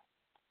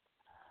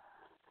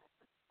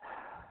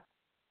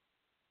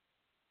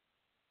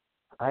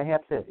 I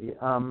have to,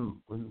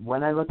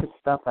 when I look at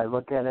stuff, I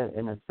look at it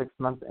in a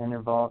 6-month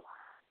interval,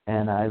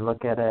 and I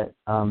look at it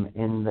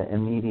in the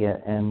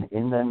immediate. And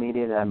in the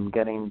immediate, I'm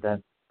getting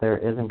that there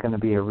isn't going to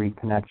be a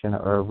reconnection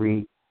or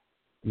a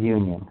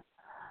reunion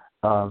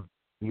of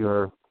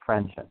your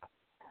friendship.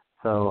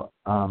 So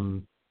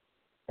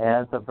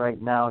as of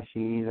right now, she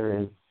either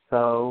is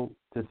so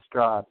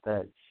distraught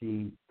that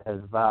she has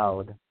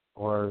vowed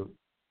or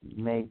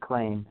made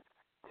claim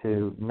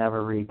to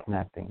never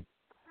reconnecting.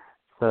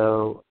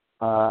 So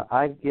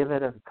I'd give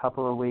it a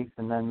couple of weeks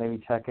and then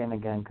maybe check in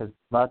again, because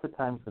lots of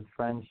times with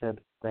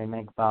friendships, they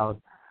make vows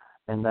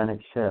and then it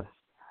shifts.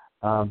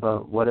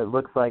 But what it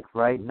looks like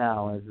right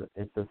now is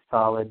it's a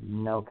solid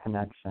no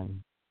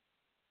connection.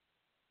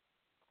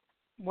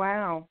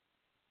 Wow.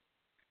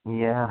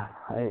 Yeah,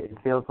 it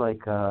feels like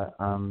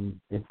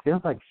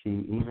she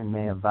even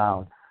may have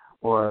vowed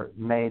or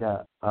made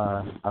a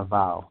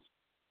vow.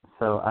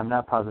 So I'm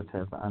not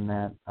positive on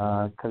that,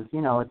 because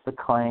it's a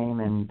claim,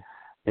 and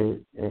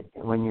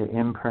when you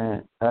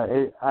imprint,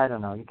 I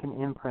don't know, you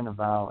can imprint a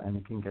vow and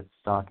it can get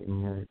stuck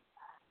in your,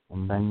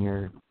 and then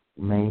you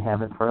may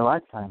have it for a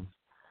lifetime.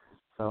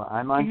 So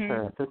I'm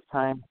unsure. At this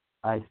time,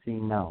 I see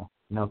no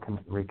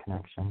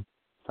reconnection.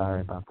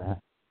 Sorry about that.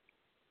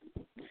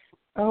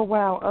 Oh,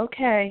 wow.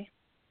 Okay.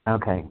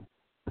 Okay.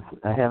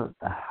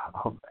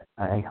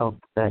 I hope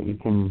that you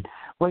can.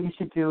 What you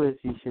should do is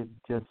you should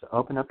just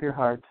open up your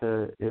heart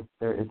to, if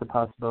there is a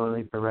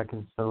possibility for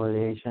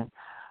reconciliation,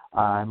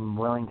 I'm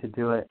willing to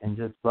do it, and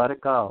just let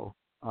it go,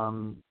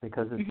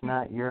 because it's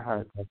not your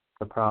heart that's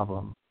the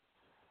problem,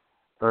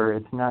 or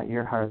it's not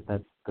your heart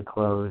that's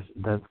closed.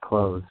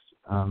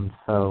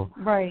 So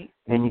right.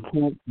 And you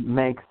can't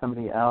make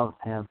somebody else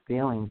have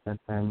feelings that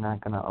they're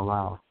not going to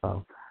allow.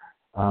 So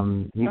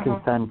you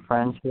can send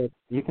friendship,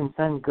 you can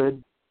send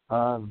good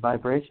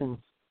vibrations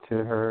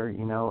to her,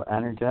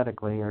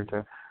 energetically, or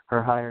to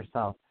her higher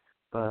self.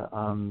 But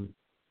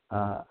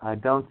I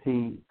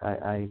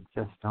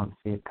just don't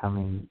see it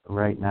coming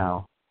right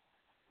now.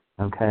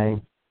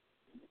 Okay?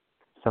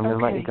 So I'm going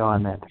to let you go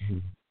on that.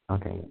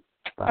 Okay.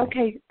 Bye.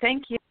 Okay,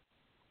 thank you.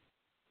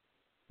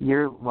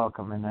 You're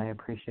welcome, and I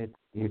appreciate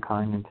you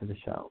calling into the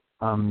show.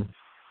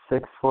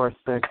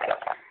 646.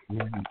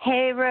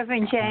 Hey,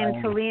 Reverend James,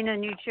 Helena,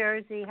 New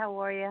Jersey. How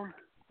are you?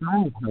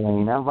 Hi,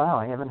 Helena. Wow,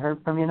 I haven't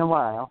heard from you in a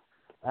while.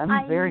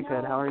 I'm very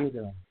good. How are you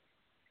doing?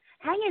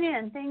 Hanging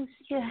in. Things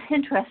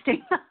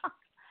interesting.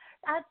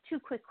 have two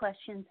quick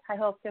questions. I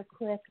hope they're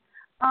quick.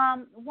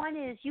 One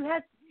is, you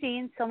had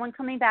seen someone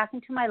coming back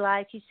into my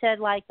life. You said,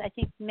 like, I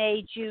think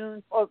May,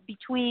 June, or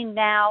between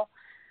now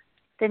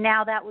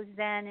that was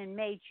then, and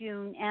May,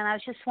 June. And I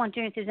was just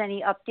wondering if there's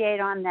any update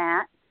on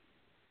that.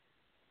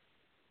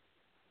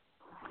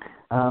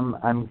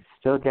 I'm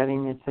still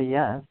getting it to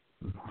yes.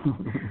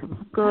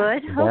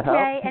 Good. Okay. Help?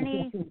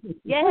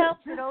 It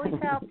helps. It always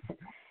helps.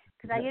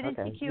 Because I get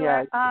insecure.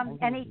 Yeah,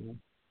 any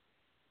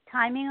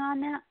timing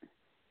on that?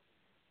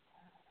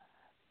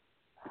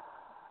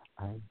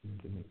 I can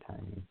give me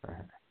timing for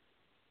her.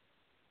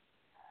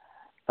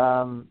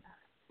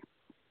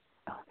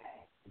 Okay,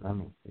 let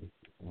me see.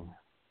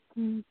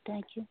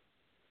 Thank you.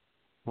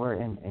 We're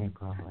in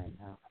April right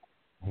now.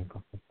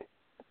 April 15th.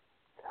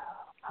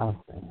 How's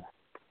that?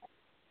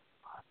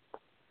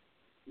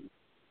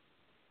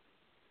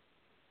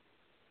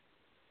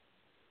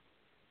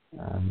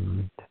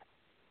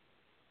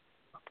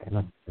 Okay,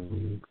 let's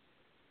see.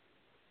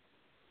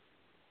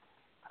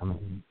 How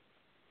many?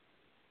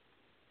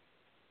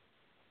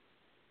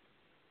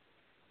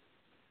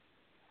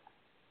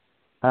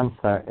 I'm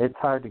sorry. It's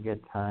hard to get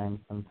time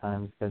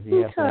sometimes because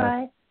you have to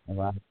ask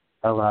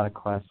a lot of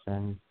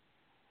questions.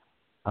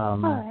 All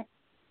right.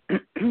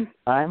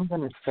 I'm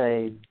going to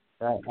say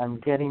that I'm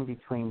getting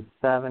between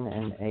 7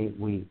 and 8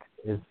 weeks.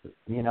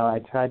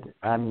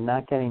 I'm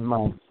not getting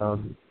months, so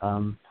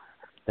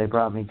they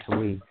brought me to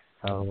weeks.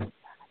 So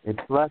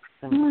it's less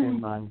than 2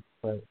 months,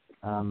 but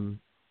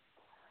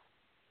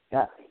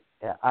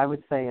I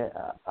would say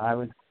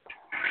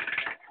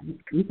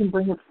you can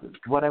bring it.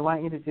 What I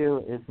want you to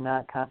do is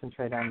not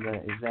concentrate on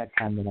the exact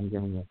time that I'm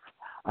giving you.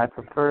 I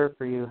prefer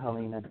for you,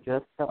 Helena,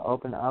 just to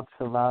open up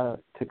to allow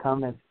it to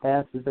come as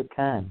fast as it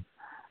can,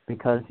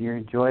 because you're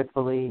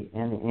joyfully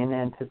and in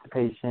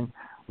anticipation.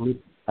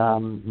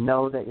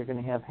 Know that you're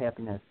going to have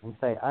happiness and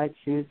say, I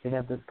choose to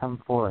have this come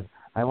forward.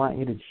 I want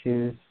you to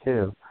choose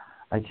too.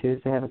 I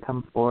choose to have it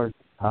come forward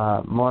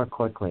more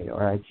quickly,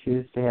 or I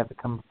choose to have it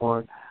come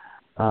forward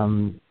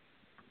in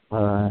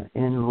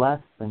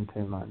less than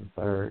 2 months,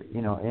 or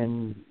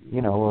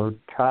or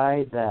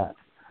try that.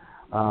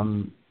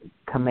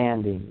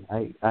 Commanding.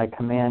 I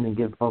command and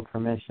give full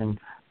permission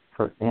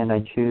and I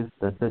choose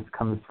that this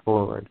comes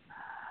forward.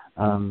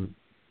 And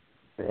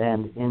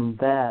in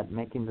that,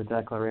 making the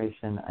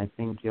declaration, I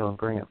think you'll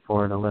bring it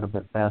forward a little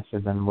bit faster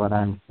than what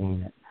I'm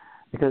seeing it.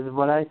 Because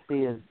what I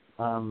see is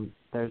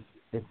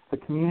it's the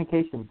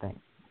communication thing.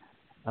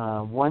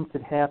 Once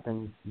it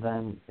happens,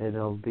 then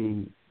it'll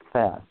be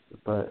fast.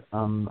 But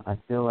I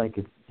feel like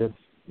it's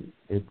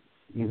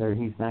either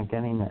he's not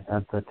getting it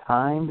at the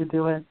time to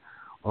do it,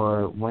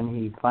 or when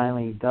he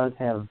finally does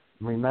have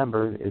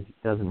remembered, it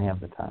doesn't have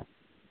the time.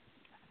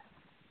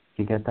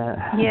 Do you get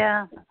that?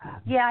 Yeah,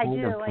 I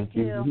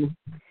do.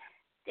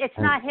 It's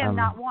not him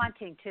not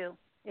wanting to.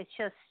 It's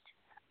just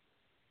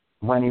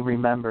when he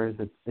remembers.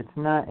 It's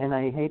not, and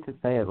I hate to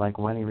say it like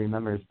when he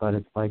remembers, but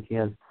it's like he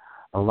has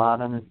a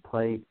lot on his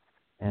plate,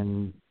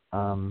 and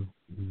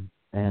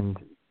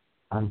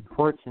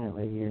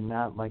unfortunately, you're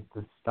not like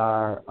the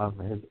star of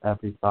his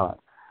every thought.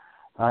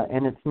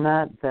 And it's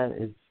not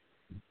that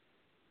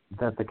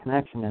that the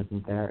connection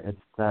isn't there.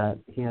 It's that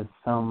he has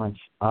so much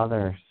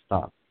other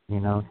stuff,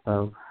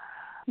 So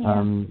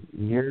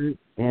you're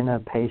in a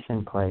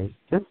patient place.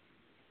 Just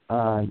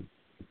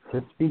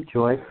be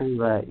joyful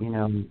that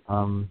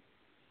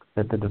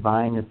that the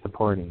divine is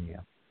supporting you.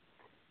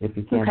 If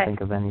you can't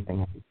think of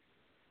anything else.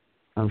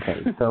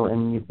 Okay. So,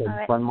 and you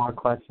said one more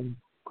question.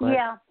 Quick.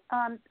 Yeah.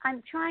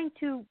 I'm trying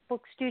to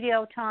book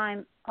studio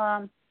time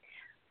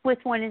with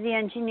one of the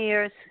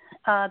engineers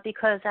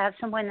because I have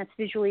someone that's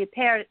visually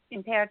impaired,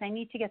 and I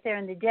need to get there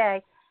in the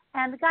day.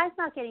 And the guy's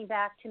not getting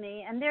back to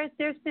me. And there's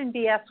been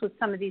BS with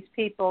some of these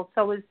people.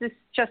 So is this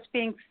just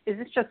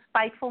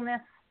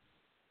spitefulness?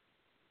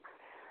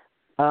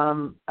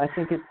 I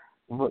think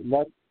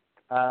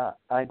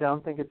I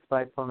don't think it's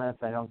spitefulness.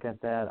 I don't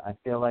get that. I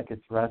feel like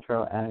it's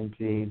retro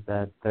energy,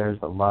 that there's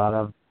a lot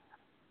of,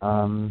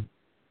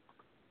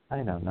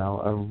 I don't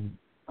know,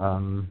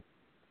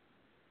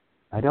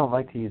 I don't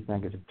like to use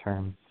negative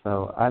terms,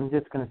 so I'm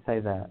just going to say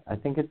that. I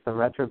think it's the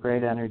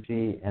retrograde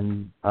energy,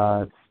 and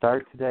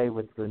start today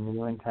with the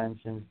new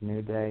intentions,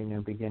 new day,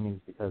 new beginnings,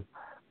 because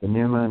the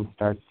new moon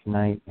starts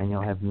tonight, and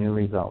you'll have new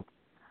results.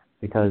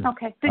 Because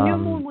the new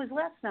moon was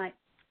last night.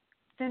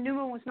 The new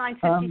moon was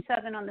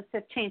 9:57 on the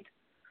 15th.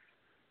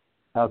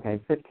 Okay,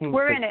 15th,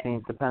 We're 16th, in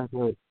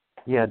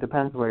it.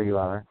 Depends where you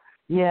are.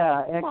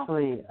 Yeah,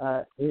 actually,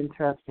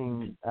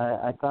 interesting.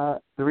 I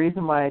thought the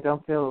reason why I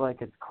don't feel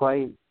like it's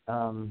quite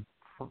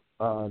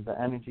the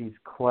energy is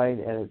quite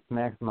at its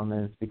maximum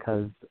is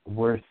because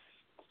we're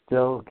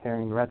still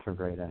carrying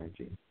retrograde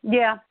energy.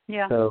 Yeah.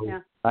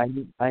 So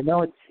I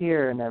know it's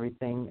here and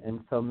everything,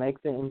 and so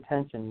make the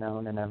intention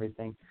known and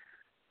everything,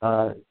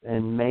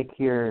 and make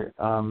your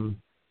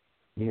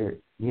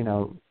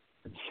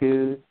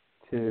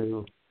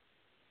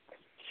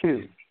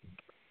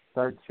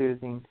start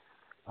choosing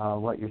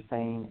what you're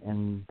saying,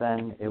 and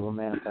then it will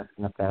manifest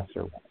in a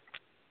faster way.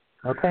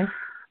 Okay?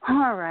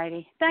 All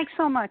righty. Thanks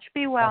so much.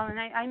 Be well, and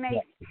I may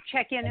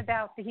check in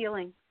about the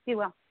healing. Be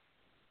well.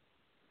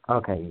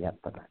 Okay. Yep.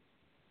 Bye-bye.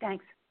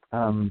 Thanks.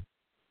 And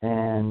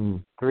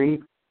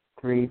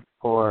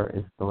 334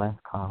 is the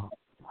last call.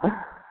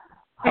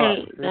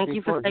 Hey, thank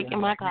you for taking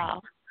my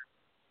call.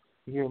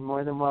 You're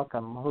more than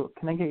welcome.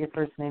 Can I get your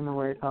first name and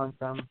where you're calling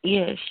from?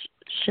 Yes,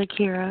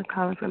 Shakira,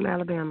 calling from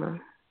Alabama.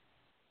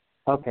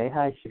 Okay.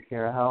 Hi,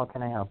 Shakira. How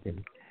can I help you?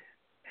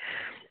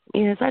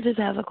 Yes, I just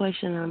have a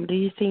question. Do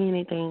you see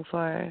anything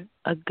for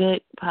a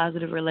good,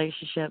 positive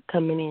relationship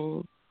coming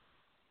in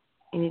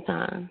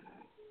anytime?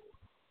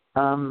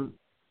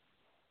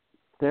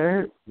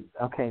 The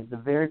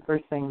very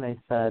first thing they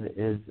said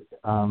is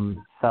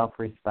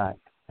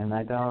self-respect, and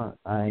I don't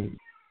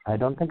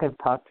think I've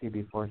talked to you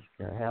before,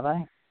 Shakira, have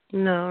I?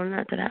 No,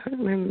 not that I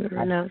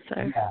remember. No,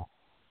 sir. Yeah,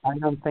 I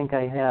don't think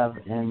I have,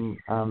 and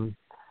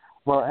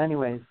well,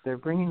 anyways, they're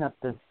bringing up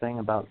this thing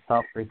about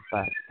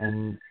self-respect,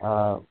 and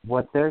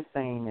what they're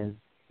saying is,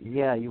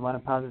 yeah, you want a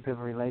positive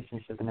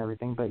relationship and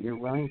everything, but you're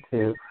willing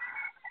to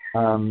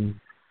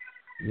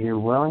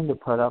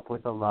put up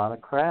with a lot of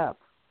crap,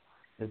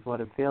 is what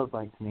it feels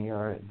like to me.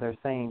 Or they're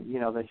saying,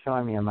 they're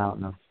showing me a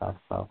mountain of stuff.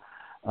 So,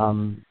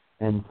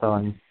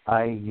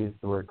 I use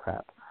the word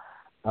crap.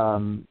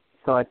 So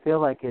I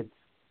feel like if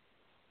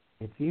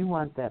you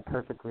want that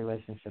perfect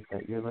relationship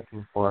that you're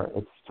looking for,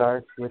 it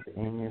starts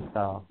within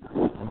yourself.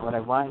 And what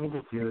I want you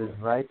to do is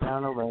write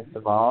down a list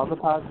of all the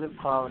positive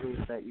qualities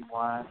that you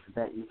want,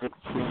 that you've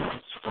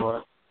experienced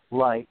or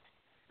liked,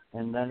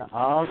 and then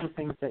all the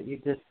things that you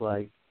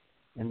dislike.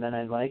 And then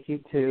I would like you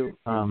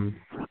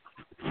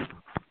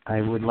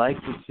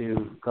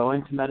to go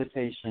into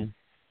meditation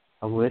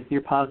with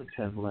your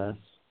positive list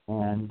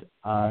and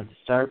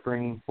start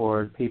bringing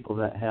forward people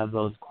that have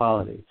those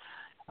qualities.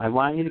 I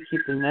want you to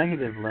keep the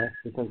negative list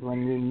because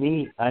when you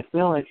meet, I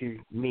feel like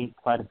you meet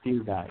quite a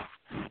few guys.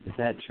 Is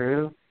that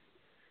true?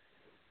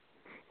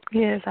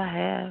 Yes, I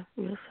have.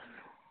 Yes.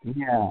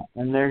 Yeah,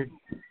 and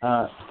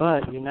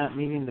but you're not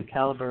meeting the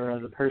caliber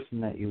of the person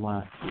that you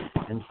want.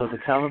 And so the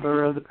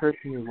caliber of the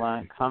person you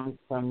want comes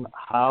from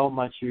how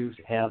much you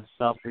have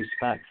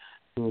self-respect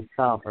to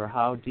yourself, or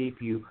how deep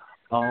you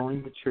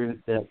own the truth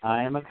that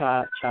I am a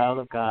child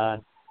of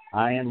God,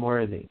 I am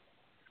worthy.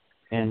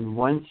 And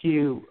once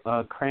you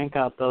crank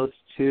out those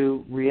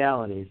two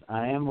realities,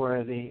 I am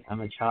worthy, I'm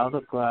a child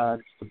of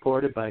God,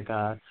 supported by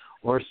God,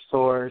 or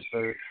Source,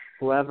 or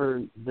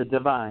whoever, the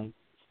divine,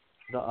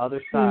 the other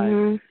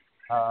side,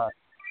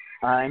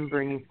 I'm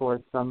bringing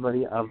forth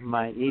somebody of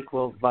my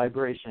equal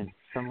vibration,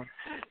 someone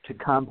to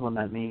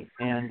complement me.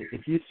 And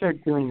if you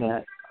start doing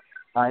that,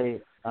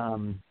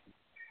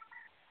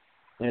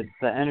 the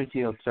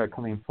energy will start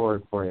coming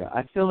forward for you.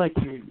 I feel like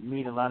you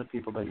meet a lot of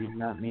people, but you're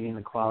not meeting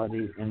the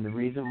quality. And the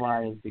reason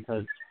why is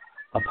because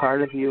a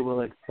part of you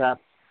will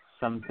accept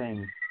some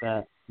things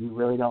that you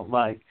really don't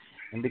like.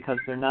 And because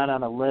they're not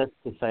on a list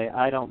to say,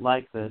 I don't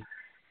like this,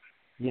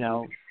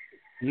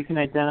 you can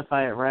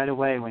identify it right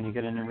away when you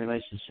get in a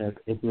relationship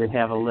if you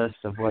have a list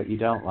of what you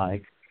don't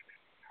like.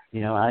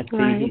 I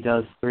see he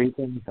does 3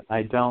 things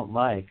I don't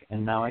like,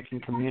 and now I can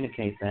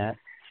communicate that.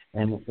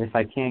 And if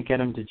I can't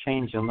get him to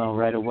change, you'll know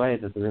right away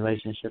that the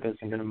relationship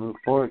isn't going to move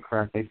forward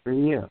correctly for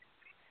you.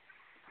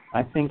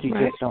 I think you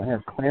just don't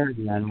have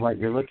clarity on what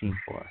you're looking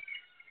for.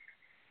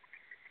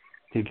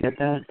 Do you get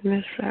that?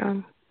 Yes,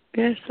 sir.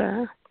 Yes,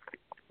 sir.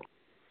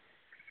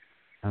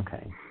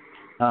 Okay.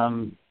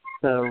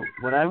 So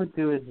what I would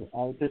do is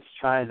I would just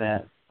try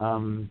that,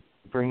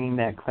 bringing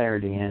that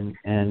clarity in,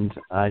 and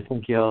I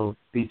think you'll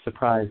be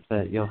surprised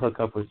that you'll hook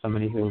up with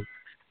somebody who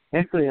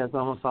actually has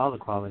almost all the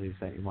qualities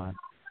that you want.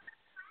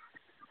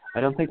 I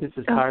don't think it's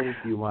as hard as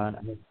you want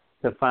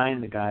to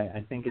find the guy.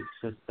 I think it's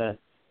just that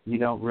you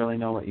don't really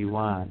know what you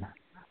want,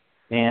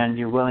 and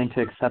you're willing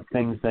to accept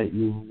things that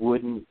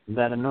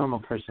that a normal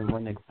person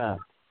wouldn't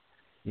accept.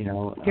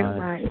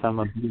 Some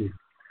abuse.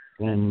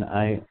 And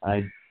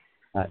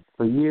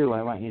for you,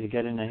 I want you to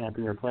get in a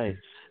happier place.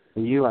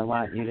 For you, I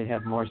want you to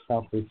have more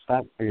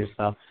self-respect for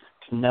yourself,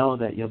 to know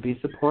that you'll be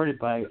supported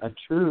by a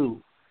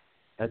true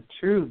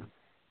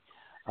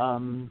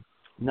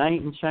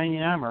knight in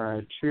shining armor,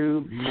 a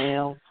true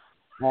male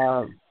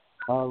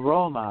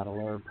role model,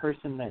 or a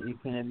person that you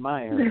can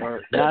admire.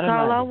 Or That's not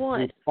all I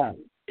want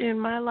in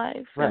my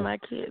life, in my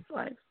kids'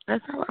 life.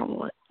 That's all I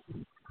want.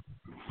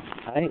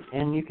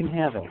 And you can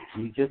have it.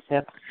 You just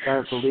have to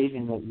start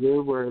believing that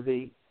you're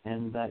worthy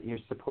and that you're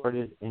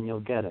supported, and you'll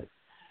get it.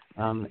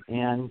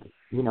 And,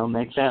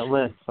 make that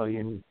list so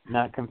you're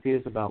not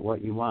confused about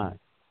what you want.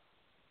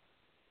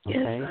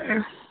 Okay? Yes,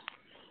 sir.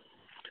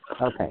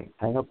 Okay.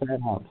 I hope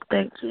that helps.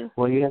 Thank you.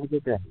 Well, you have a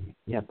good day.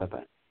 Yeah,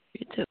 bye-bye.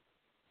 You too.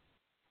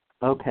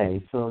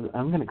 Okay, so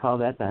I'm going to call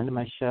that the end of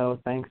my show.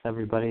 Thanks,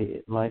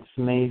 everybody. Life's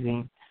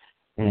amazing.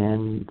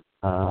 And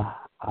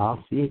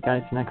I'll see you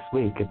guys next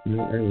week, if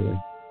not earlier.